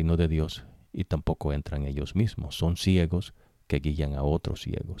al reino de Dios y tampoco entran ellos mismos. Son ciegos que guían a otros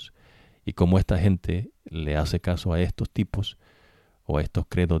ciegos. Y como esta gente le hace caso a estos tipos o a estos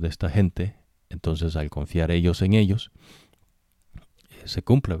credos de esta gente, entonces al confiar ellos en ellos, se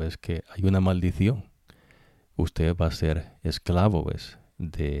cumple, ¿ves? Que hay una maldición. Usted va a ser esclavo, ¿ves?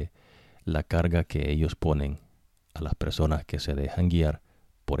 De la carga que ellos ponen a las personas que se dejan guiar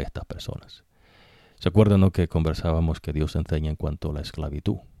por estas personas. ¿Se acuerdan, no, que conversábamos que Dios enseña en cuanto a la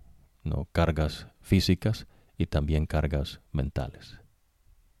esclavitud, ¿no? Cargas físicas y también cargas mentales.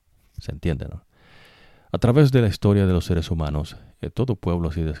 ¿Se entiende, no? A través de la historia de los seres humanos, todo pueblo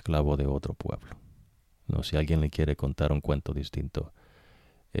ha sido esclavo de otro pueblo, ¿no? Si alguien le quiere contar un cuento distinto,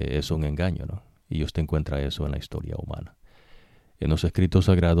 es un engaño, ¿no? Y usted encuentra eso en la historia humana. En los escritos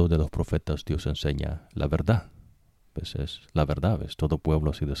sagrados de los profetas, Dios enseña la verdad. Pues es la verdad, ¿ves? Todo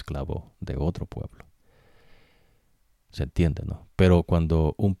pueblo ha sido esclavo de otro pueblo. ¿Se entiende, no? Pero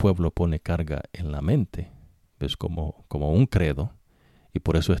cuando un pueblo pone carga en la mente, ¿ves? Como un credo, y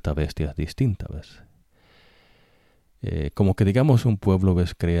por eso esta bestia es distinta, ¿ves? Como que digamos un pueblo,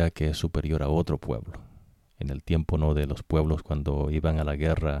 ¿ves? Crea que es superior a otro pueblo. En el tiempo, ¿no? De los pueblos cuando iban a la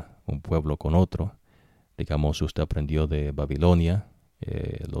guerra, un pueblo con otro. Digamos, usted aprendió de Babilonia,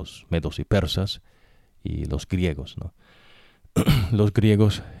 los medos y persas y los griegos, ¿no? Los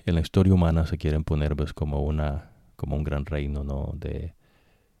griegos en la historia humana se quieren poner, ¿ves? Como un gran reino, ¿no?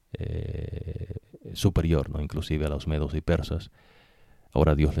 Superior, ¿no? Inclusive a los medos y persas.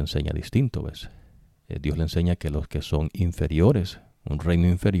 Ahora Dios le enseña distinto, ¿ves? Dios le enseña que los que son inferiores, un reino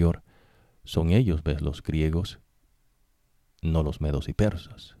inferior, son ellos, ¿ves? Los griegos, no los medos y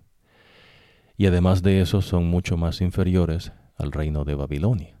persas. Y además de eso son mucho más inferiores al reino de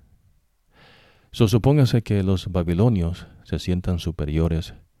Babilonia. Supóngase que los babilonios se sientan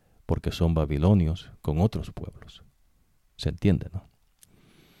superiores porque son babilonios con otros pueblos. ¿Se entiende, no?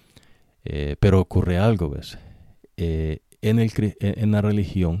 Pero ocurre algo, ¿ves? En la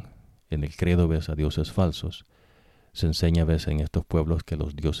religión, en el credo, ¿ves? A dioses falsos, se enseña, ¿ves? En estos pueblos que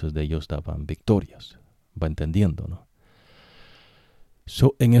los dioses de ellos daban victorias. Va entendiendo, ¿no?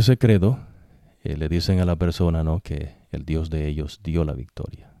 En ese credo le dicen a la persona, ¿no? Que el Dios de ellos dio la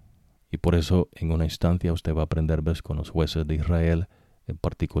victoria. Y por eso en una instancia usted va a aprender, ¿ves? Con los jueces de Israel, en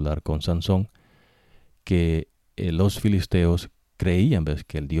particular con Sansón, que los filisteos creían, ¿ves?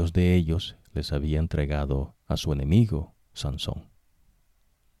 Que el Dios de ellos les había entregado a su enemigo, Sansón.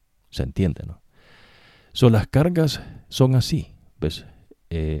 ¿Se entiende, no? Las cargas son así, ¿ves?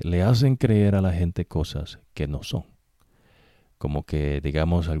 Le hacen creer a la gente cosas que no son. Como que,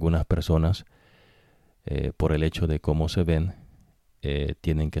 digamos, algunas personas, por el hecho de cómo se ven,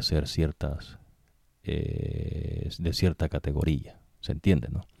 tienen que ser ciertas, de cierta categoría. ¿Se entiende,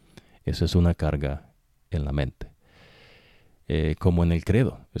 no? Esa es una carga en la mente. Como en el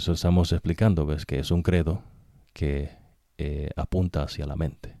credo, eso estamos explicando, ¿ves? Que es un credo que apunta hacia la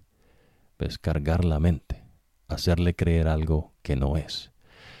mente. ¿Ves? Cargar la mente, hacerle creer algo que no es.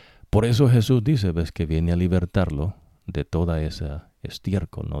 Por eso Jesús dice, ¿ves? Que viene a libertarlo de toda esa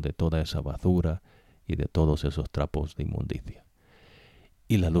estiércol, ¿no? De toda esa basura y de todos esos trapos de inmundicia.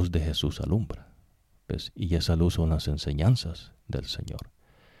 Y la luz de Jesús alumbra, ¿ves? Y esa luz son las enseñanzas del Señor,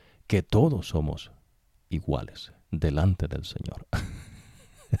 que todos somos iguales delante del Señor.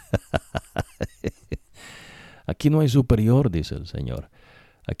 Aquí no hay superior, dice el Señor.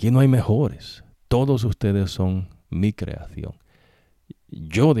 Aquí no hay mejores. Todos ustedes son mi creación.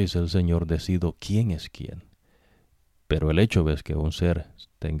 Yo, dice el Señor, decido quién es quién. Pero el hecho, ves, que un ser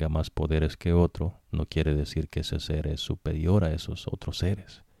tenga más poderes que otro, no quiere decir que ese ser es superior a esos otros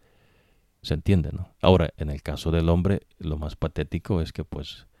seres. ¿Se entiende, no? Ahora, en el caso del hombre, lo más patético es que,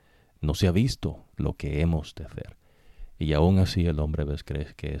 pues, no se ha visto lo que hemos de hacer. Y aún así el hombre, ves,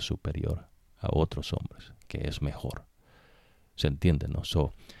 cree que es superior a otros hombres, que es mejor. ¿Se entiende, no?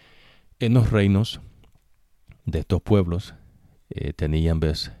 En los reinos de estos pueblos tenían,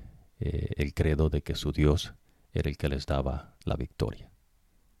 ves, el credo de que su Dios era el que les daba la victoria.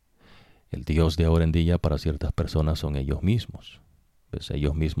 El Dios de ahora en día para ciertas personas son ellos mismos. ¿Ves?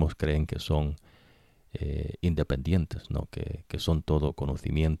 Ellos mismos creen que son independientes, ¿no? Que son todo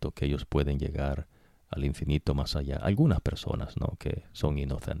conocimiento, que ellos pueden llegar al infinito más allá. Algunas personas, ¿no? Que son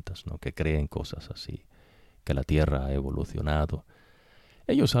inocentes, ¿no? Que creen cosas así, que la Tierra ha evolucionado.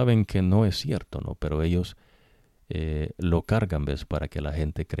 Ellos saben que no es cierto, ¿no? Pero ellos lo cargan, ¿ves? Para que la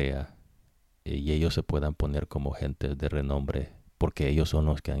gente crea y ellos se puedan poner como gentes de renombre, porque ellos son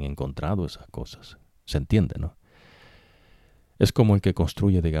los que han encontrado esas cosas. ¿Se entiende, no? Es como el que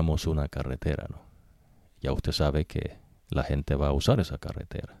construye, digamos, una carretera, ¿no? Ya usted sabe que la gente va a usar esa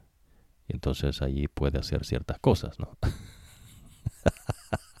carretera. Y entonces allí puede hacer ciertas cosas, ¿no?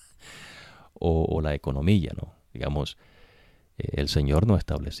 o la economía, ¿no? Digamos, el Señor no ha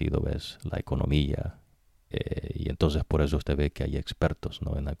establecido, ¿ves?, la economía. Y entonces por eso usted ve que hay expertos,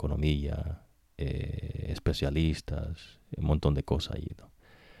 ¿no?, en la economía, especialistas, un montón de cosas allí, ¿no?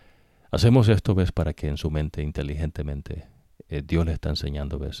 Hacemos esto, ¿ves?, para que en su mente inteligentemente Dios le está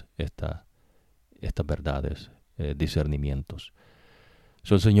enseñando, ¿ves?, estas verdades, discernimientos.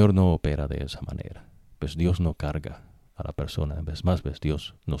 El Señor no opera de esa manera. Pues Dios no carga a la persona. ¿Ves? Más, ¿ves?,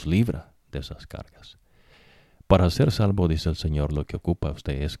 Dios nos libra de esas cargas. Para ser salvo, dice el Señor, lo que ocupa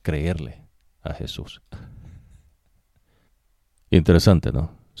usted es creerle a Jesús. Interesante,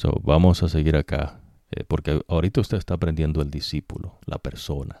 ¿no? Vamos a seguir acá, porque ahorita usted está aprendiendo el discípulo, la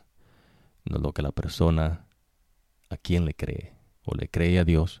persona, no lo que la persona, a quién le cree, o le cree a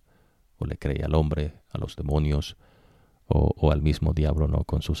Dios, o le cree al hombre, a los demonios, o al mismo diablo, ¿no?,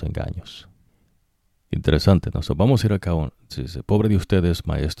 con sus engaños. Interesante, ¿no? Vamos a ir acá. Dice, pobre de ustedes,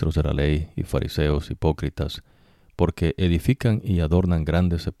 maestros de la ley y fariseos hipócritas, porque edifican y adornan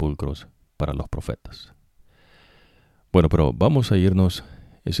grandes sepulcros para los profetas. Bueno, pero vamos a irnos.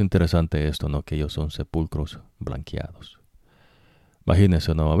 Es interesante esto, ¿no?, que ellos son sepulcros blanqueados.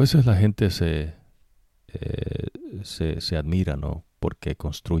 Imagínense, ¿no? A veces la gente se admira, ¿no?, porque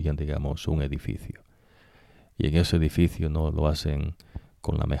construyen, digamos, un edificio. Y en ese edificio, ¿no?, lo hacen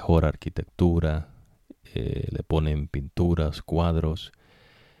con la mejor arquitectura, le ponen pinturas, cuadros.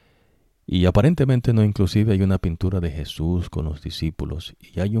 Y aparentemente, ¿no?, inclusive hay una pintura de Jesús con los discípulos.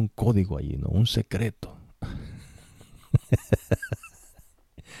 Y hay un código allí, ¿no?, un secreto.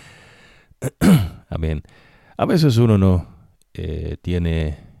 Amén. A veces uno no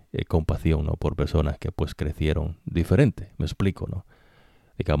tiene compasión, ¿no?, por personas que pues crecieron diferente. Me explico, ¿no?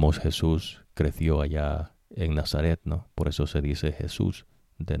 Digamos, Jesús creció allá en Nazaret, ¿no? Por eso se dice Jesús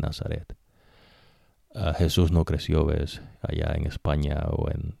de Nazaret. Jesús no creció, ¿ves?, allá en España o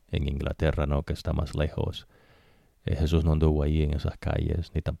en Inglaterra, ¿no?, que está más lejos. Jesús no anduvo ahí en esas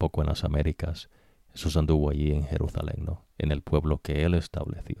calles, ni tampoco en las Américas. Jesús anduvo allí en Jerusalén, ¿no?, en el pueblo que Él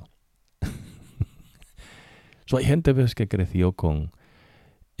estableció. Hay gente, ¿ves?, que creció con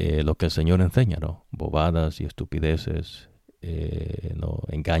lo que el Señor enseña, ¿no? Bobadas y estupideces, ¿no?,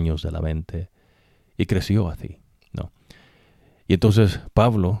 engaños de la mente. Y creció así, ¿no? Y entonces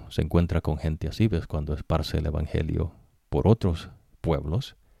Pablo se encuentra con gente así, ¿ves?, cuando esparce el evangelio por otros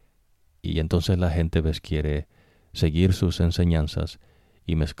pueblos. Y entonces la gente, ¿ves?, quiere seguir sus enseñanzas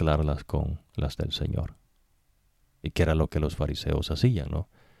y mezclarlas con las del Señor. Y que era lo que los fariseos hacían, ¿no?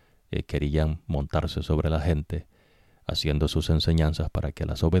 Querían montarse sobre la gente, haciendo sus enseñanzas para que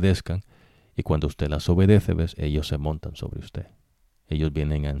las obedezcan. Y cuando usted las obedece, ¿ves?, ellos se montan sobre usted. Ellos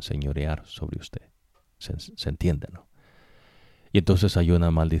vienen a enseñorear sobre usted. Se entiende, ¿no? Y entonces hay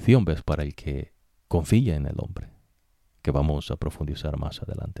una maldición, ¿ves?, para el que confía en el hombre, que vamos a profundizar más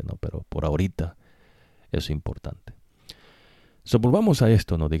adelante, ¿no? Pero por ahorita es importante. Volvamos a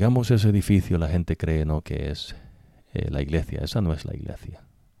esto, ¿no? Digamos, ese edificio la gente cree, ¿no?, que es la iglesia. Esa no es la iglesia,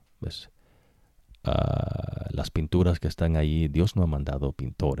 ¿ves? Las pinturas que están ahí, Dios no ha mandado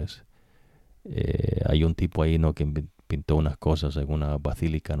pintores. Hay un tipo ahí, ¿no?, que pintó unas cosas en una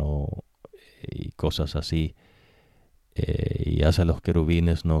basílica, ¿no?, y cosas así. Y hace a los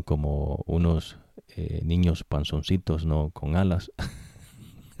querubines, ¿no?, como unos niños panzoncitos, ¿no?, con alas.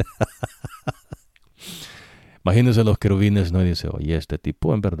 Imagínense los querubines, ¿no?, y dice, oye, este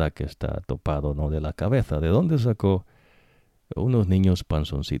tipo en verdad que está topado, ¿no?, de la cabeza. ¿De dónde sacó unos niños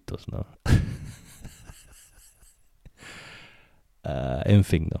panzoncitos, no? En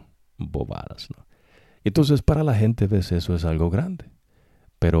fin, ¿no? Bobadas, ¿no? Entonces, para la gente, ¿ves?, eso es algo grande.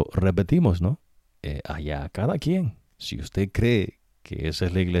 Pero repetimos, ¿no? Allá cada quien. Si usted cree que esa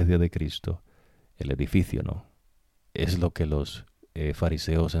es la iglesia de Cristo, el edificio, ¿no?, es lo que los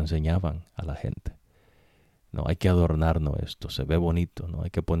fariseos enseñaban a la gente. No, hay que adornarnos esto, se ve bonito, ¿no? Hay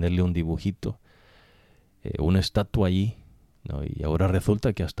que ponerle un dibujito, una estatua allí, ¿no? Y ahora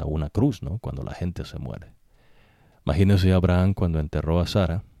resulta que hasta una cruz, ¿no?, cuando la gente se muere. Imagínese Abraham cuando enterró a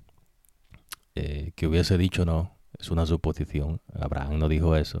Sara, que hubiese dicho, no, es una suposición, Abraham no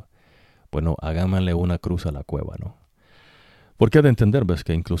dijo eso. Bueno, háganle una cruz a la cueva, ¿no? Porque ha de entender, ves,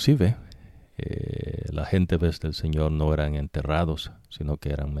 que inclusive la gente, ves, del Señor no eran enterrados, sino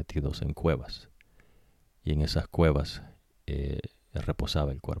que eran metidos en cuevas. Y en esas cuevas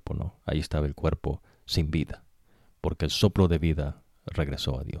reposaba el cuerpo, ¿no? Ahí estaba el cuerpo sin vida, porque el soplo de vida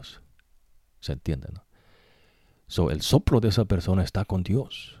regresó a Dios. ¿Se entiende, no? El soplo de esa persona está con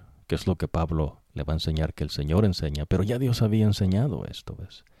Dios, que es lo que Pablo le va a enseñar, que el Señor enseña, pero ya Dios había enseñado esto,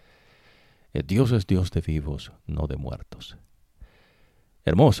 ¿ves? Dios es Dios de vivos, no de muertos.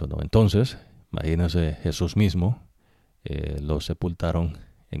 Hermoso, ¿no? Entonces, imagínense Jesús mismo, lo sepultaron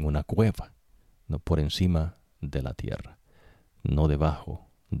en una cueva, no por encima de la tierra, no debajo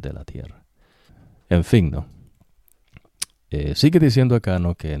de la tierra. En fin, ¿no? Sigue diciendo acá,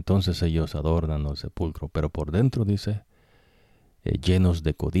 ¿no?, que entonces ellos adornan el sepulcro, pero por dentro dice, llenos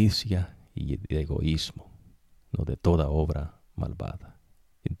de codicia y de egoísmo, ¿no?, de toda obra malvada.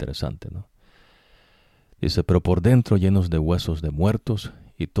 Interesante, ¿no? Dice, pero por dentro llenos de huesos de muertos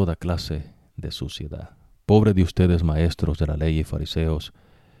y toda clase de suciedad. Pobre de ustedes, maestros de la ley y fariseos,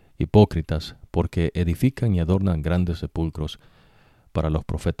 hipócritas, porque edifican y adornan grandes sepulcros para los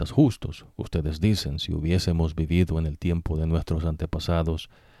profetas justos. Ustedes dicen, si hubiésemos vivido en el tiempo de nuestros antepasados,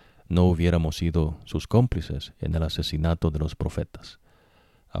 no hubiéramos sido sus cómplices en el asesinato de los profetas.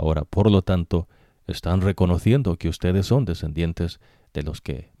 Ahora, por lo tanto, están reconociendo que ustedes son descendientes de los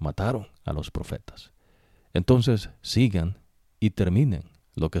que mataron a los profetas. Entonces, sigan y terminen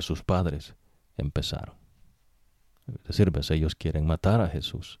lo que sus padres empezaron. Es decir, ¿ves? Ellos quieren matar a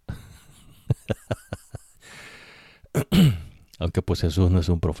Jesús. Aunque pues Jesús no es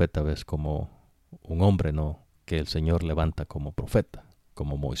un profeta, ¿ves? Como un hombre, ¿no?, que el Señor levanta como profeta,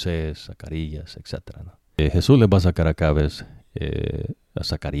 como Moisés, Zacarías, etc., ¿no? Jesús les va a sacar acá, ¿ves? A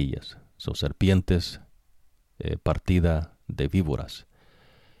Zacarías, son serpientes, partida de víboras.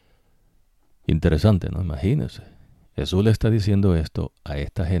 Interesante, ¿no? Imagínense. Jesús le está diciendo esto a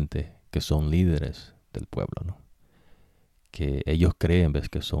esta gente que son líderes del pueblo, ¿no? Que ellos creen, ¿ves?,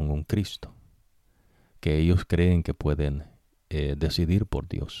 que son un Cristo, que ellos creen que pueden decidir por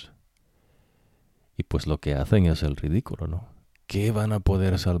Dios. Y pues lo que hacen es el ridículo, ¿no? ¿Qué van a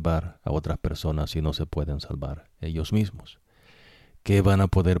poder salvar a otras personas si no se pueden salvar ellos mismos? ¿Qué van a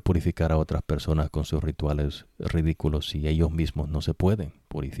poder purificar a otras personas con sus rituales ridículos si ellos mismos no se pueden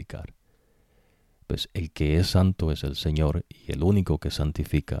purificar? Pues el que es santo es el Señor y el único que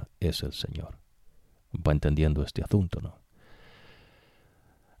santifica es el Señor. Va entendiendo este asunto, ¿no?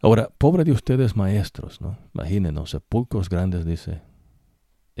 Ahora, pobre de ustedes, maestros, ¿no? Imagínenos, sepulcros grandes, dice,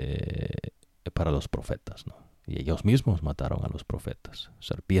 para los profetas, ¿no? Y ellos mismos mataron a los profetas.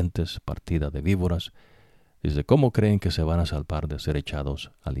 Serpientes, partida de víboras. Dice, ¿cómo creen que se van a salvar de ser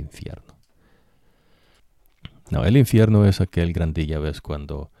echados al infierno? No, el infierno es aquel grandilla, ¿ves?,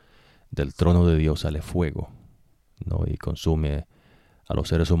 cuando del trono de Dios sale fuego, ¿no?, y consume a los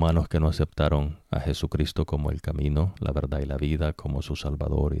seres humanos que no aceptaron a Jesucristo como el camino, la verdad y la vida, como su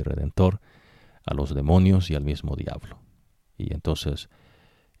Salvador y Redentor, a los demonios y al mismo diablo. Y entonces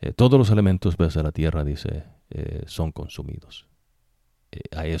todos los elementos, ves, de la tierra, dice, son consumidos.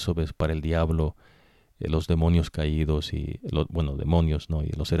 A eso, ves, para el diablo, los demonios caídos y, demonios, ¿no?,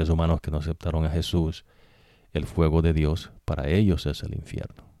 y los seres humanos que no aceptaron a Jesús, el fuego de Dios, para ellos es el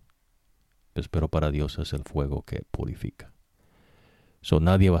infierno. Pues, pero para Dios es el fuego que purifica.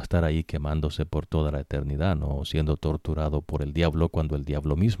 Nadie va a estar ahí quemándose por toda la eternidad, ¿no?, o siendo torturado por el diablo cuando el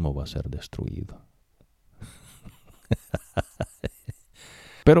diablo mismo va a ser destruido.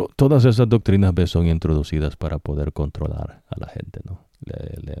 Pero todas esas doctrinas, ¿ves?, son introducidas para poder controlar a la gente, ¿no?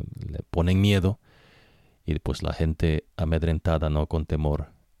 Le ponen miedo y pues la gente amedrentada, ¿no?, con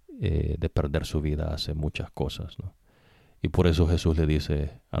temor de perder su vida, hace muchas cosas, ¿no? Y por eso Jesús le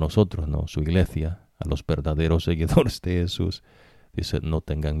dice a nosotros, ¿no?, su iglesia, a los verdaderos seguidores de Jesús, dice, no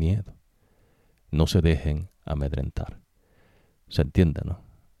tengan miedo, no se dejen amedrentar. ¿Se entiende, no?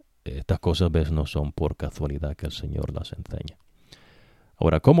 Estas cosas, ¿ves?, no son por casualidad que el Señor las enseña.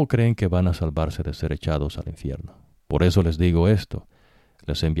 Ahora, ¿cómo creen que van a salvarse de ser echados al infierno? Por eso les digo esto,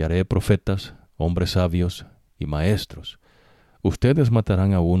 les enviaré profetas, hombres sabios y maestros. Ustedes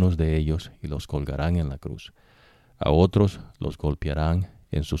matarán a unos de ellos y los colgarán en la cruz. A otros los golpearán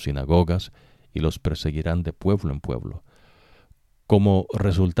en sus sinagogas y los perseguirán de pueblo en pueblo. Como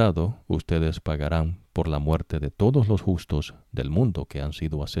resultado, ustedes pagarán por la muerte de todos los justos del mundo que han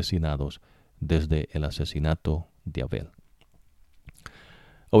sido asesinados desde el asesinato de Abel.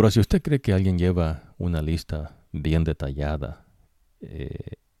 Ahora, si usted cree que alguien lleva una lista bien detallada,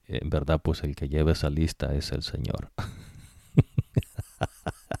 en verdad, pues el que lleva esa lista es el Señor.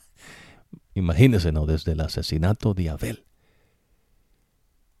 Imagínese, ¿no?, desde el asesinato de Abel.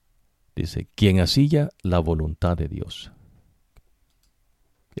 Dice, quien hacía la voluntad de Dios.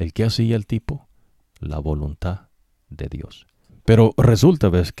 ¿El que hacía el tipo? La voluntad de Dios. Pero resulta,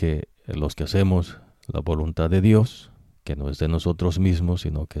 ves, que los que hacemos la voluntad de Dios, que no es de nosotros mismos,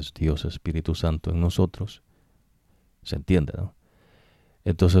 sino que es Dios Espíritu Santo en nosotros, ¿se entiende, no?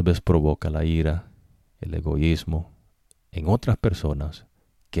 Entonces, ves, provoca la ira, el egoísmo en otras personas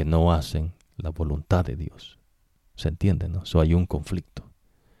que no hacen la voluntad de Dios. ¿Se entiende, no? Hay un conflicto.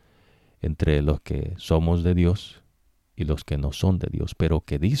 entre los que somos de Dios y los que no son de Dios, pero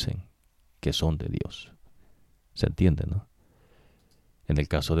que dicen que son de Dios. ¿Se entiende, no? En el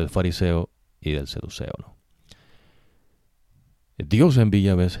caso del fariseo y del seduceo, ¿no? Dios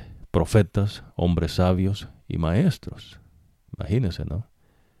envía, ¿ves?, profetas, hombres sabios y maestros. Imagínense, ¿no?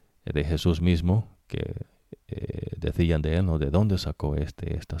 De Jesús mismo, que decían de él, ¿no? ¿De dónde sacó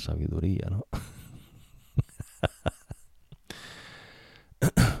esta sabiduría, no?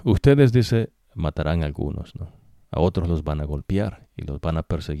 Ustedes, dice, matarán a algunos, ¿no? A otros los van a golpear y los van a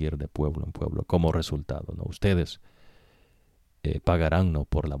perseguir de pueblo en pueblo. Como resultado, ¿no? Ustedes pagarán, ¿no?,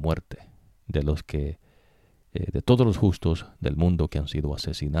 por la muerte de los que de todos los justos del mundo que han sido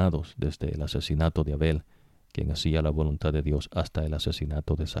asesinados, desde el asesinato de Abel, quien hacía la voluntad de Dios, hasta el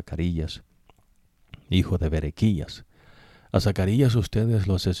asesinato de Zacarías, hijo de Berequías. A Zacarías ustedes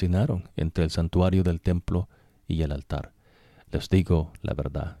lo asesinaron entre el santuario del templo y el altar. Les digo la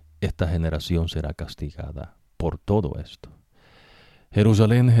verdad, esta generación será castigada por todo esto.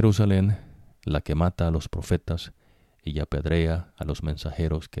 Jerusalén, Jerusalén, la que mata a los profetas y apedrea a los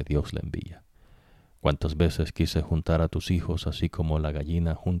mensajeros que Dios le envía. ¿Cuántas veces quise juntar a tus hijos así como la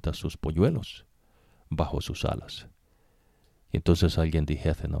gallina junta sus polluelos bajo sus alas? Y entonces alguien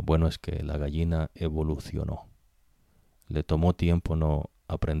dijese, no, bueno, es que la gallina evolucionó. Le tomó tiempo no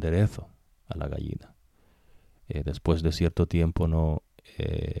aprender eso a la gallina. Después de cierto tiempo, no,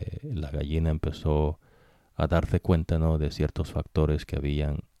 la gallina empezó a darse cuenta, no, de ciertos factores que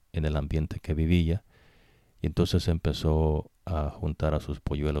habían en el ambiente que vivía, y entonces empezó a juntar a sus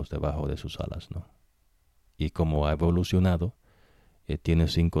polluelos debajo de sus alas, ¿no? Y como ha evolucionado, tiene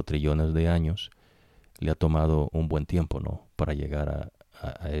 5 trillones de años, le ha tomado un buen tiempo, ¿no?, para llegar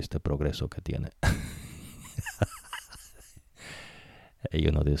a este progreso que tiene. Y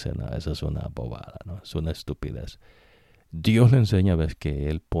uno dice, no, eso es una bobada, ¿no? Es una estupidez. Dios le enseña, ves, que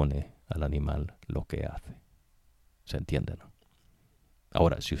Él pone al animal lo que hace. ¿Se entiende, no?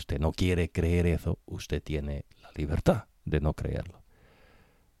 Ahora, si usted no quiere creer eso, usted tiene la libertad de no creerlo.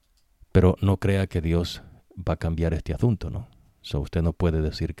 Pero no crea que Dios va a cambiar este asunto, ¿no? Usted no puede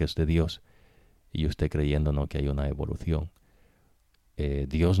decir que es de Dios y usted creyendo, ¿no?, que hay una evolución.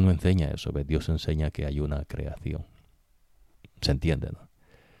 Dios no enseña eso, ¿ves? Dios enseña que hay una creación. ¿Se entiende, no?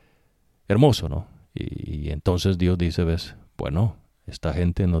 Hermoso, ¿no? Y entonces Dios dice, ¿ves? Bueno, esta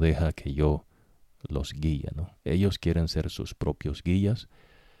gente no deja que yo los guíe, ¿no? Ellos quieren ser sus propios guías,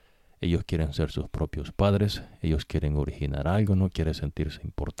 ellos quieren ser sus propios padres, ellos quieren originar algo, no quieren sentirse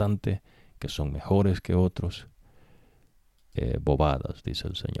importante, que son mejores que otros. Bobadas, dice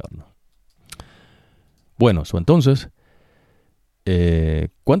el Señor, ¿no? Bueno, entonces,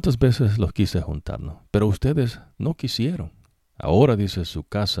 ¿cuántas veces los quise juntar, no? Pero ustedes no quisieron. Ahora, dice, su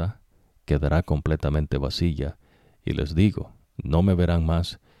casa quedará completamente vacía, y les digo, no me verán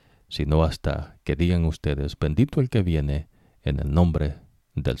más, sino hasta que digan ustedes, bendito el que viene en el nombre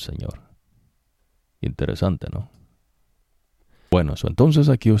del Señor. Interesante, ¿no? Bueno, entonces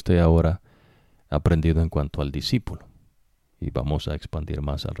aquí usted ahora ha aprendido en cuanto al discípulo, y vamos a expandir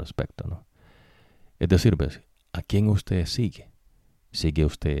más al respecto, ¿no? Es decir, ¿ves? ¿A quién usted sigue? ¿Sigue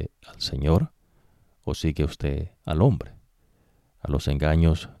usted al Señor o sigue usted al hombre? A los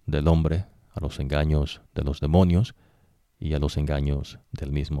engaños del hombre, a los engaños de los demonios y a los engaños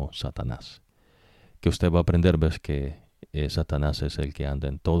del mismo Satanás. Que usted va a aprender, ves, que Satanás es el que anda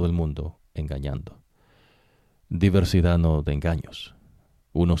en todo el mundo engañando. Diversidad, no, de engaños.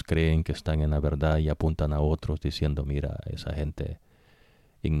 Unos creen que están en la verdad y apuntan a otros diciendo, mira, esa gente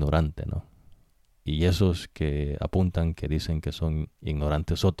ignorante, ¿no? Y esos que apuntan, que dicen que son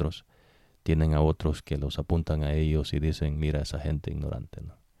ignorantes otros, tienen a otros que los apuntan a ellos y dicen, mira, esa gente ignorante,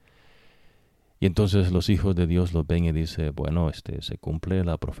 ¿no? Y entonces los hijos de Dios los ven y dicen, bueno, se cumple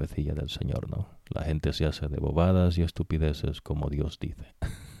la profecía del Señor, ¿no? La gente se hace de bobadas y estupideces como Dios dice.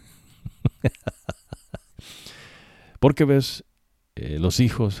 Porque, ves, los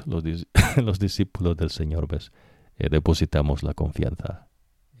hijos, los discípulos del Señor, ves, depositamos la confianza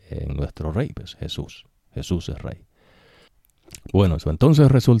en nuestro Rey, ves, Jesús. Jesús es Rey. Bueno, entonces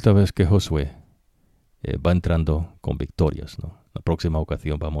resulta, ves, que Josué va entrando con victorias, ¿no? La próxima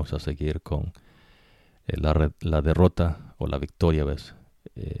ocasión vamos a seguir con la derrota o la victoria, ves,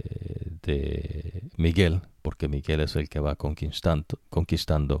 de Miguel, porque Miguel es el que va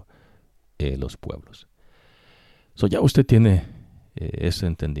conquistando los pueblos. Ya usted tiene ese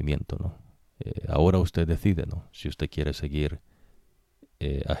entendimiento, ¿no? Ahora usted decide, ¿no?, si usted quiere seguir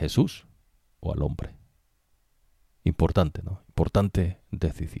a Jesús o al hombre. Importante, ¿no? Importante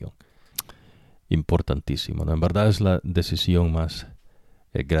decisión. Importantísimo, ¿no? En verdad es la decisión más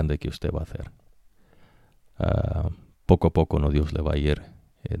grande que usted va a hacer. Poco a poco, ¿no?, Dios le va a ir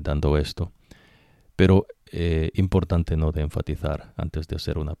dando esto. Pero importante no de enfatizar antes de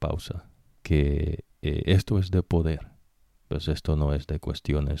hacer una pausa que esto es de poder. Pues esto no es de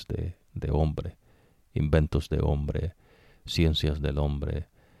cuestiones de hombre, inventos de hombre, ciencias del hombre,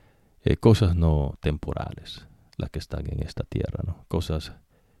 cosas no temporales, las que están en esta tierra, ¿no? Cosas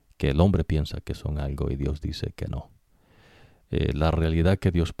que el hombre piensa que son algo y Dios dice que no. La realidad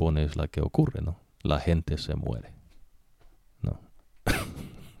que Dios pone es la que ocurre, ¿no? La gente se muere, ¿no?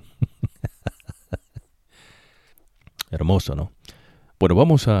 Hermoso, ¿no? Bueno,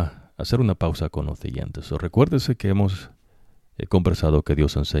 vamos a hacer una pausa con los siguientes. Recuérdese que hemos conversado que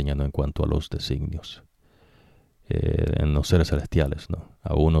Dios enseña, ¿no?, en cuanto a los designios en los seres celestiales, ¿no?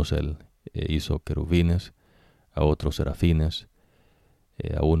 A unos Él hizo querubines, a otros serafines,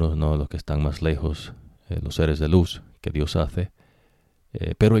 a unos, ¿no?, los que están más lejos, los seres de luz que Dios hace,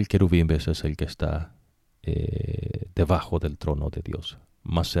 pero el querubín, ¿ves?, es el que está debajo del trono de Dios,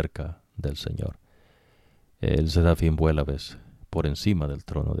 más cerca del Señor. El serafín vuela, ¿ves?, por encima del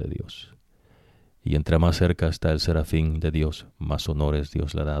trono de Dios. Y entre más cerca está el serafín de Dios, más honores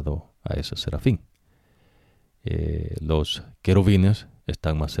Dios le ha dado a ese serafín. Los querubines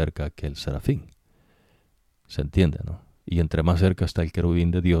están más cerca que el serafín. ¿Se entiende, no? Y entre más cerca está el querubín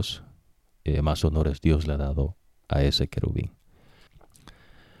de Dios, más honores Dios le ha dado a ese querubín.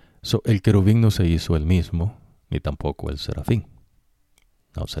 El querubín no se hizo él mismo, ni tampoco el serafín.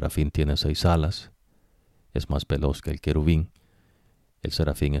 No, el serafín tiene 6 alas, es más veloz que el querubín. El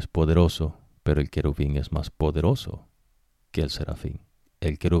serafín es poderoso, pero el querubín es más poderoso que el serafín.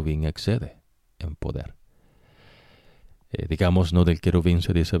 El querubín excede en poder. Digamos, no del querubín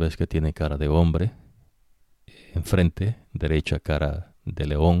se dice, ves, que tiene cara de hombre, enfrente, derecha cara de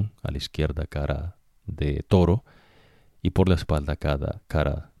león, a la izquierda cara de toro, y por la espalda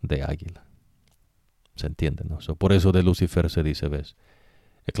cara de águila. ¿Se entiende, no? Por eso de Lucifer se dice, ves,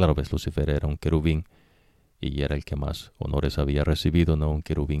 claro, ves, Lucifer era un querubín, y era el que más honores había recibido, no un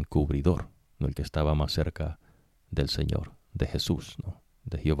querubín cubridor, no el que estaba más cerca del Señor, de Jesús, ¿no?,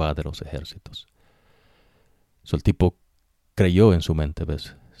 de Jehová de los ejércitos. El tipo creyó en su mente,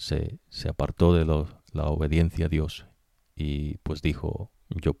 ¿ves? Se apartó de la obediencia a Dios y pues dijo,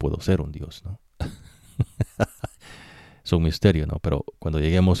 yo puedo ser un Dios, ¿no? Es un misterio, ¿no? Pero cuando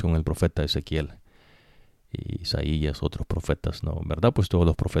lleguemos con el profeta Ezequiel y Isaías, otros profetas, ¿no? En verdad, pues todos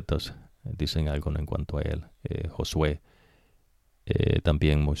los profetas dicen algo, ¿no?, en cuanto a él. Josué,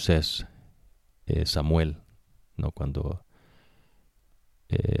 también Moisés, Samuel, ¿no? Cuando,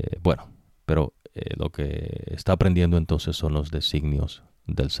 bueno, pero lo que está aprendiendo entonces son los designios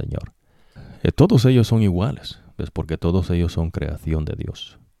del Señor. Todos ellos son iguales, ¿ves? Porque todos ellos son creación de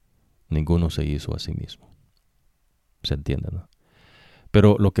Dios. Ninguno se hizo a sí mismo. ¿Se entiende, no?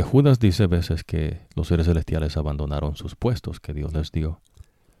 Pero lo que Judas dice, ves, es que los seres celestiales abandonaron sus puestos que Dios les dio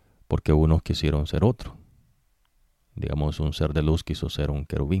porque unos quisieron ser otro. Digamos, un ser de luz quiso ser un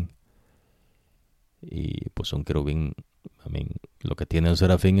querubín. Y pues un querubín, lo que tiene el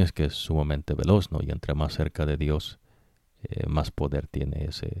serafín es que es sumamente veloz, ¿no? Y entre más cerca de Dios, más poder tiene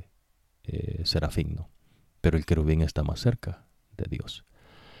ese serafín, ¿no? Pero el querubín está más cerca de Dios.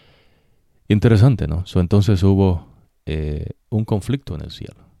 Interesante, ¿no? Entonces hubo un conflicto en el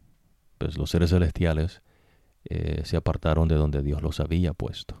cielo. Pues los seres celestiales se apartaron de donde Dios los había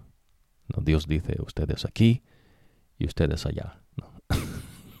puesto, ¿no? Dios dice, ustedes aquí y ustedes allá, ¿no?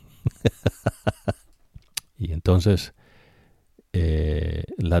 Y entonces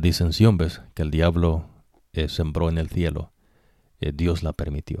la disensión, ves, que el diablo sembró en el cielo, Dios la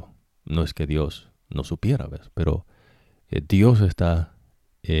permitió. No es que Dios no supiera, ves, pero Dios está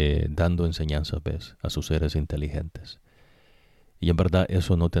dando enseñanzas, ves, a sus seres inteligentes. Y en verdad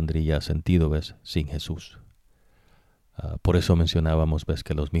eso no tendría sentido, ves, sin Jesús. Por eso mencionábamos, ves,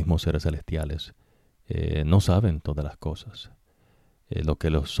 que los mismos seres celestiales no saben todas las cosas. Lo que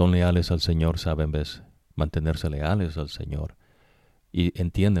los son leales al Señor saben, ves, mantenerse leales al Señor. Y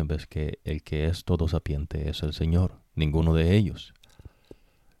entienden, ves, que el que es todo sapiente es el Señor, ninguno de ellos.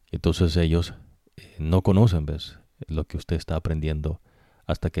 Entonces ellos no conocen, ves, lo que usted está aprendiendo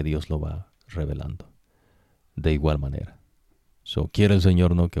hasta que Dios lo va revelando. De igual manera. Quiere el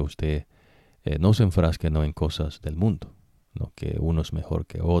Señor, ¿no?, que usted no se enfrasque, ¿no?, en cosas del mundo, ¿no?, que uno es mejor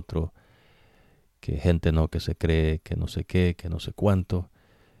que otro, que gente, ¿no?, que se cree que no sé qué, que no sé cuánto.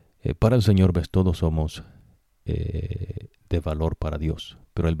 Para el Señor, ves, todos somos de valor para Dios,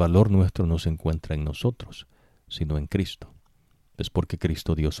 pero el valor nuestro no se encuentra en nosotros, sino en Cristo. Es porque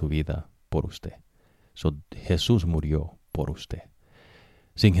Cristo dio su vida por usted. Jesús murió por usted.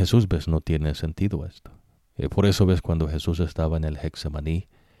 Sin Jesús, ves, no tiene sentido esto. Por eso, ves, cuando Jesús estaba en el Getsemaní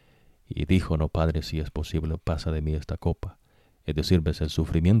y dijo, no, Padre, si es posible, pasa de mí esta copa. Es decir, ves el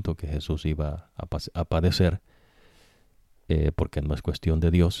sufrimiento que Jesús iba a padecer, porque no es cuestión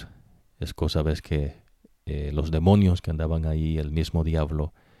de Dios, es cosa, ves, que los demonios que andaban ahí, el mismo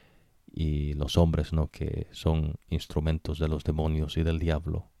diablo y los hombres, ¿no?, que son instrumentos de los demonios y del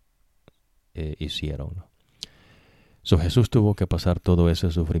diablo, hicieron, ¿no? So, Jesús tuvo que pasar todo ese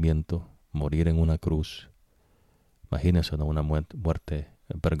sufrimiento, morir en una cruz. Imagínense, ¿no?, una muerte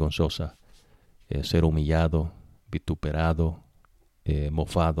vergonzosa, ser humillado, vituperado,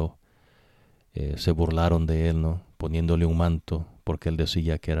 mofado. Se burlaron de él, ¿no?, poniéndole un manto porque él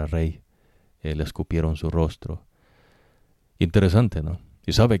decía que era rey. Le escupieron su rostro. Interesante, ¿no?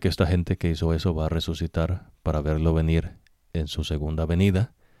 Y sabe que esta gente que hizo eso va a resucitar para verlo venir en su segunda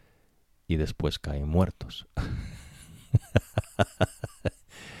venida y después caen muertos.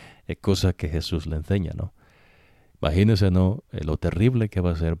 Es cosa que Jesús le enseña, ¿no? Imagínense, ¿no?, lo terrible que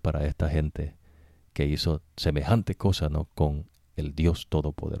va a ser para esta gente que hizo semejante cosa, ¿no?, con el Dios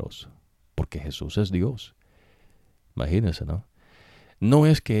Todopoderoso. Porque Jesús es Dios. Imagínense, ¿no? No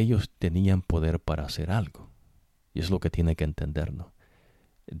es que ellos tenían poder para hacer algo. Y es lo que tiene que entender, ¿no?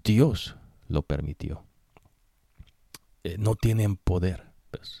 Dios lo permitió. No tienen poder,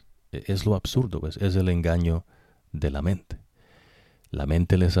 ¿ves? Es lo absurdo, ¿ves? Es el engaño de la mente. La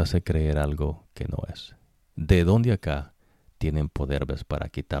mente les hace creer algo que no es. ¿De dónde acá tienen poder, ves, para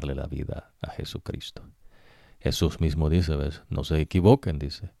quitarle la vida a Jesucristo? Jesús mismo dice, ¿ves? No se equivoquen,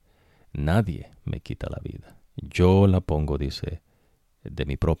 dice. Nadie me quita la vida. Yo la pongo, dice, de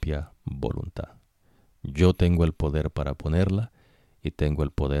mi propia voluntad. Yo tengo el poder para ponerla y tengo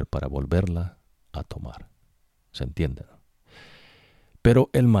el poder para volverla a tomar. ¿Se entiende, no?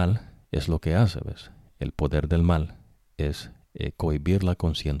 Pero el mal es lo que hace, ¿ves? El poder del mal es cohibir la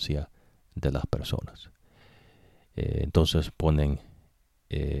conciencia de las personas. Entonces ponen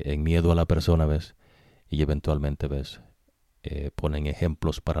en miedo a la persona, ¿ves? Y eventualmente, ¿ves? Ponen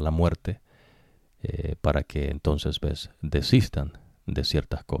ejemplos para la muerte, para que entonces, ¿ves?, desistan de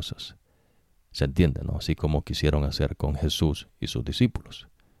ciertas cosas. ¿Se entiende, no? Así como quisieron hacer con Jesús y sus discípulos.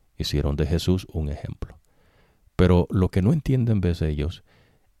 Hicieron de Jesús un ejemplo. Pero lo que no entienden, ¿ves?, ellos,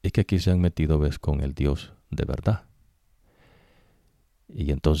 es que aquí se han metido, ¿ves?, con el Dios de verdad.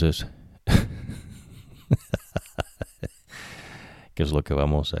 Y entonces, que es lo que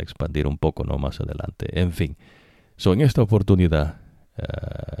vamos a expandir un poco, ¿no?, más adelante. En fin, en esta oportunidad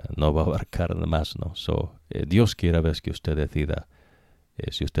no va a abarcar más, ¿no? Dios quiere, ¿ves?, que usted decida.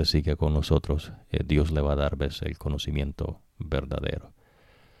 Si usted sigue con nosotros, Dios le va a dar, ¿ves?, el conocimiento verdadero.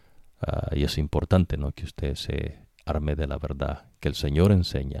 Y es importante, ¿no?, que usted se arme de la verdad que el Señor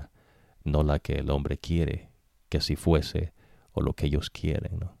enseña, no la que el hombre quiere que así fuese o lo que ellos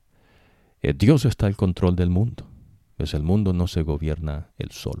quieren, ¿no? Dios está al control del mundo. Pues el mundo no se gobierna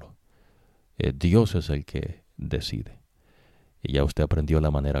él solo. Dios es el que decide. Y ya usted aprendió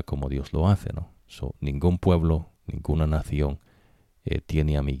la manera como Dios lo hace, ¿no? Ningún pueblo, ninguna nación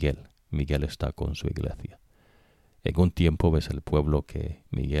tiene a Miguel. Miguel está con su iglesia. En un tiempo, ves, el pueblo que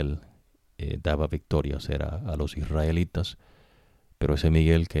Miguel daba victorias era a los israelitas, pero ese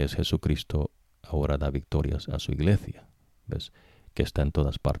Miguel que es Jesucristo ahora da victorias a su iglesia, ves, que está en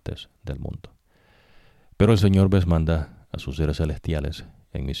todas partes del mundo. Pero el Señor, ves, manda a sus seres celestiales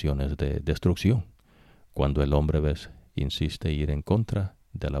en misiones de destrucción, cuando el hombre, ves, insiste en ir en contra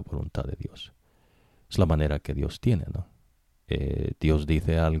de la voluntad de Dios. Es la manera que Dios tiene, ¿no? Dios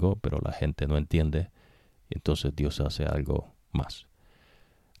dice algo, pero la gente no entiende, y entonces Dios hace algo más.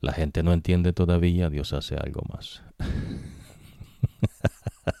 La gente no entiende todavía, Dios hace algo más.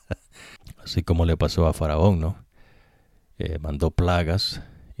 Así como le pasó a Faraón, ¿no? Mandó plagas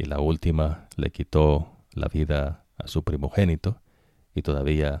y la última le quitó la vida a su primogénito, y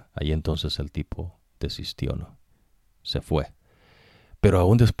todavía ahí entonces el tipo desistió, ¿no? Se fue. Pero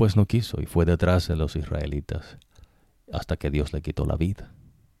aún después no quiso y fue detrás de los israelitas hasta que Dios le quitó la vida.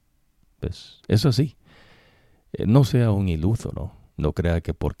 ¿Ves? Es así. No sea un iluso, ¿no? No crea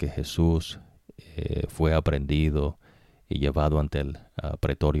que porque Jesús fue aprehendido y llevado ante el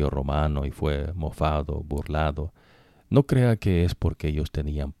pretorio romano y fue mofado, burlado, no crea que es porque ellos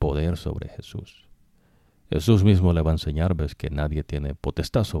tenían poder sobre Jesús. Jesús mismo le va a enseñar, ves, que nadie tiene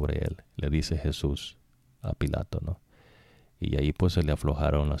potestad sobre él, le dice Jesús a Pilato, ¿no? Y ahí pues se le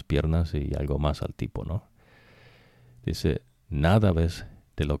aflojaron las piernas y algo más al tipo, ¿no? Dice, nada, ves,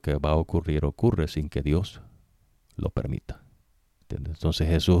 de lo que va a ocurrir ocurre sin que Dios lo permita. ¿Entiendes? Entonces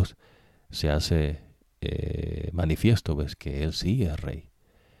Jesús se hace manifiesto, ves, que Él sí es rey,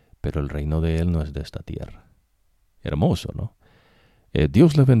 pero el reino de Él no es de esta tierra. Hermoso, ¿no?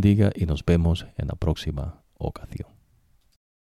 Dios le bendiga y nos vemos en la próxima ocasión.